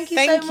 Jackie. Thank you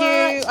so much.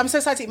 Thank you. I'm so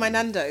excited to eat my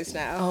Nando's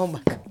now. Oh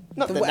my God.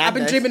 I've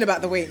been dreaming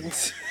about the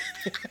wings.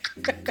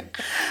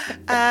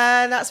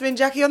 And that's been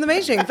Jackie on the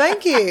Mainstream.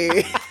 Thank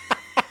you.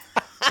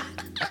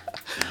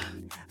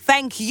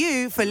 Thank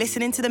you for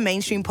listening to the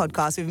Mainstream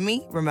Podcast with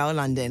me, Remel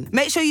London.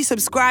 Make sure you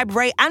subscribe,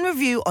 rate and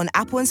review on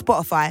Apple and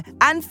Spotify,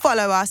 and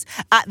follow us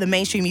at The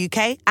Mainstream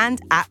UK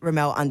and at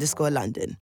Remel_London.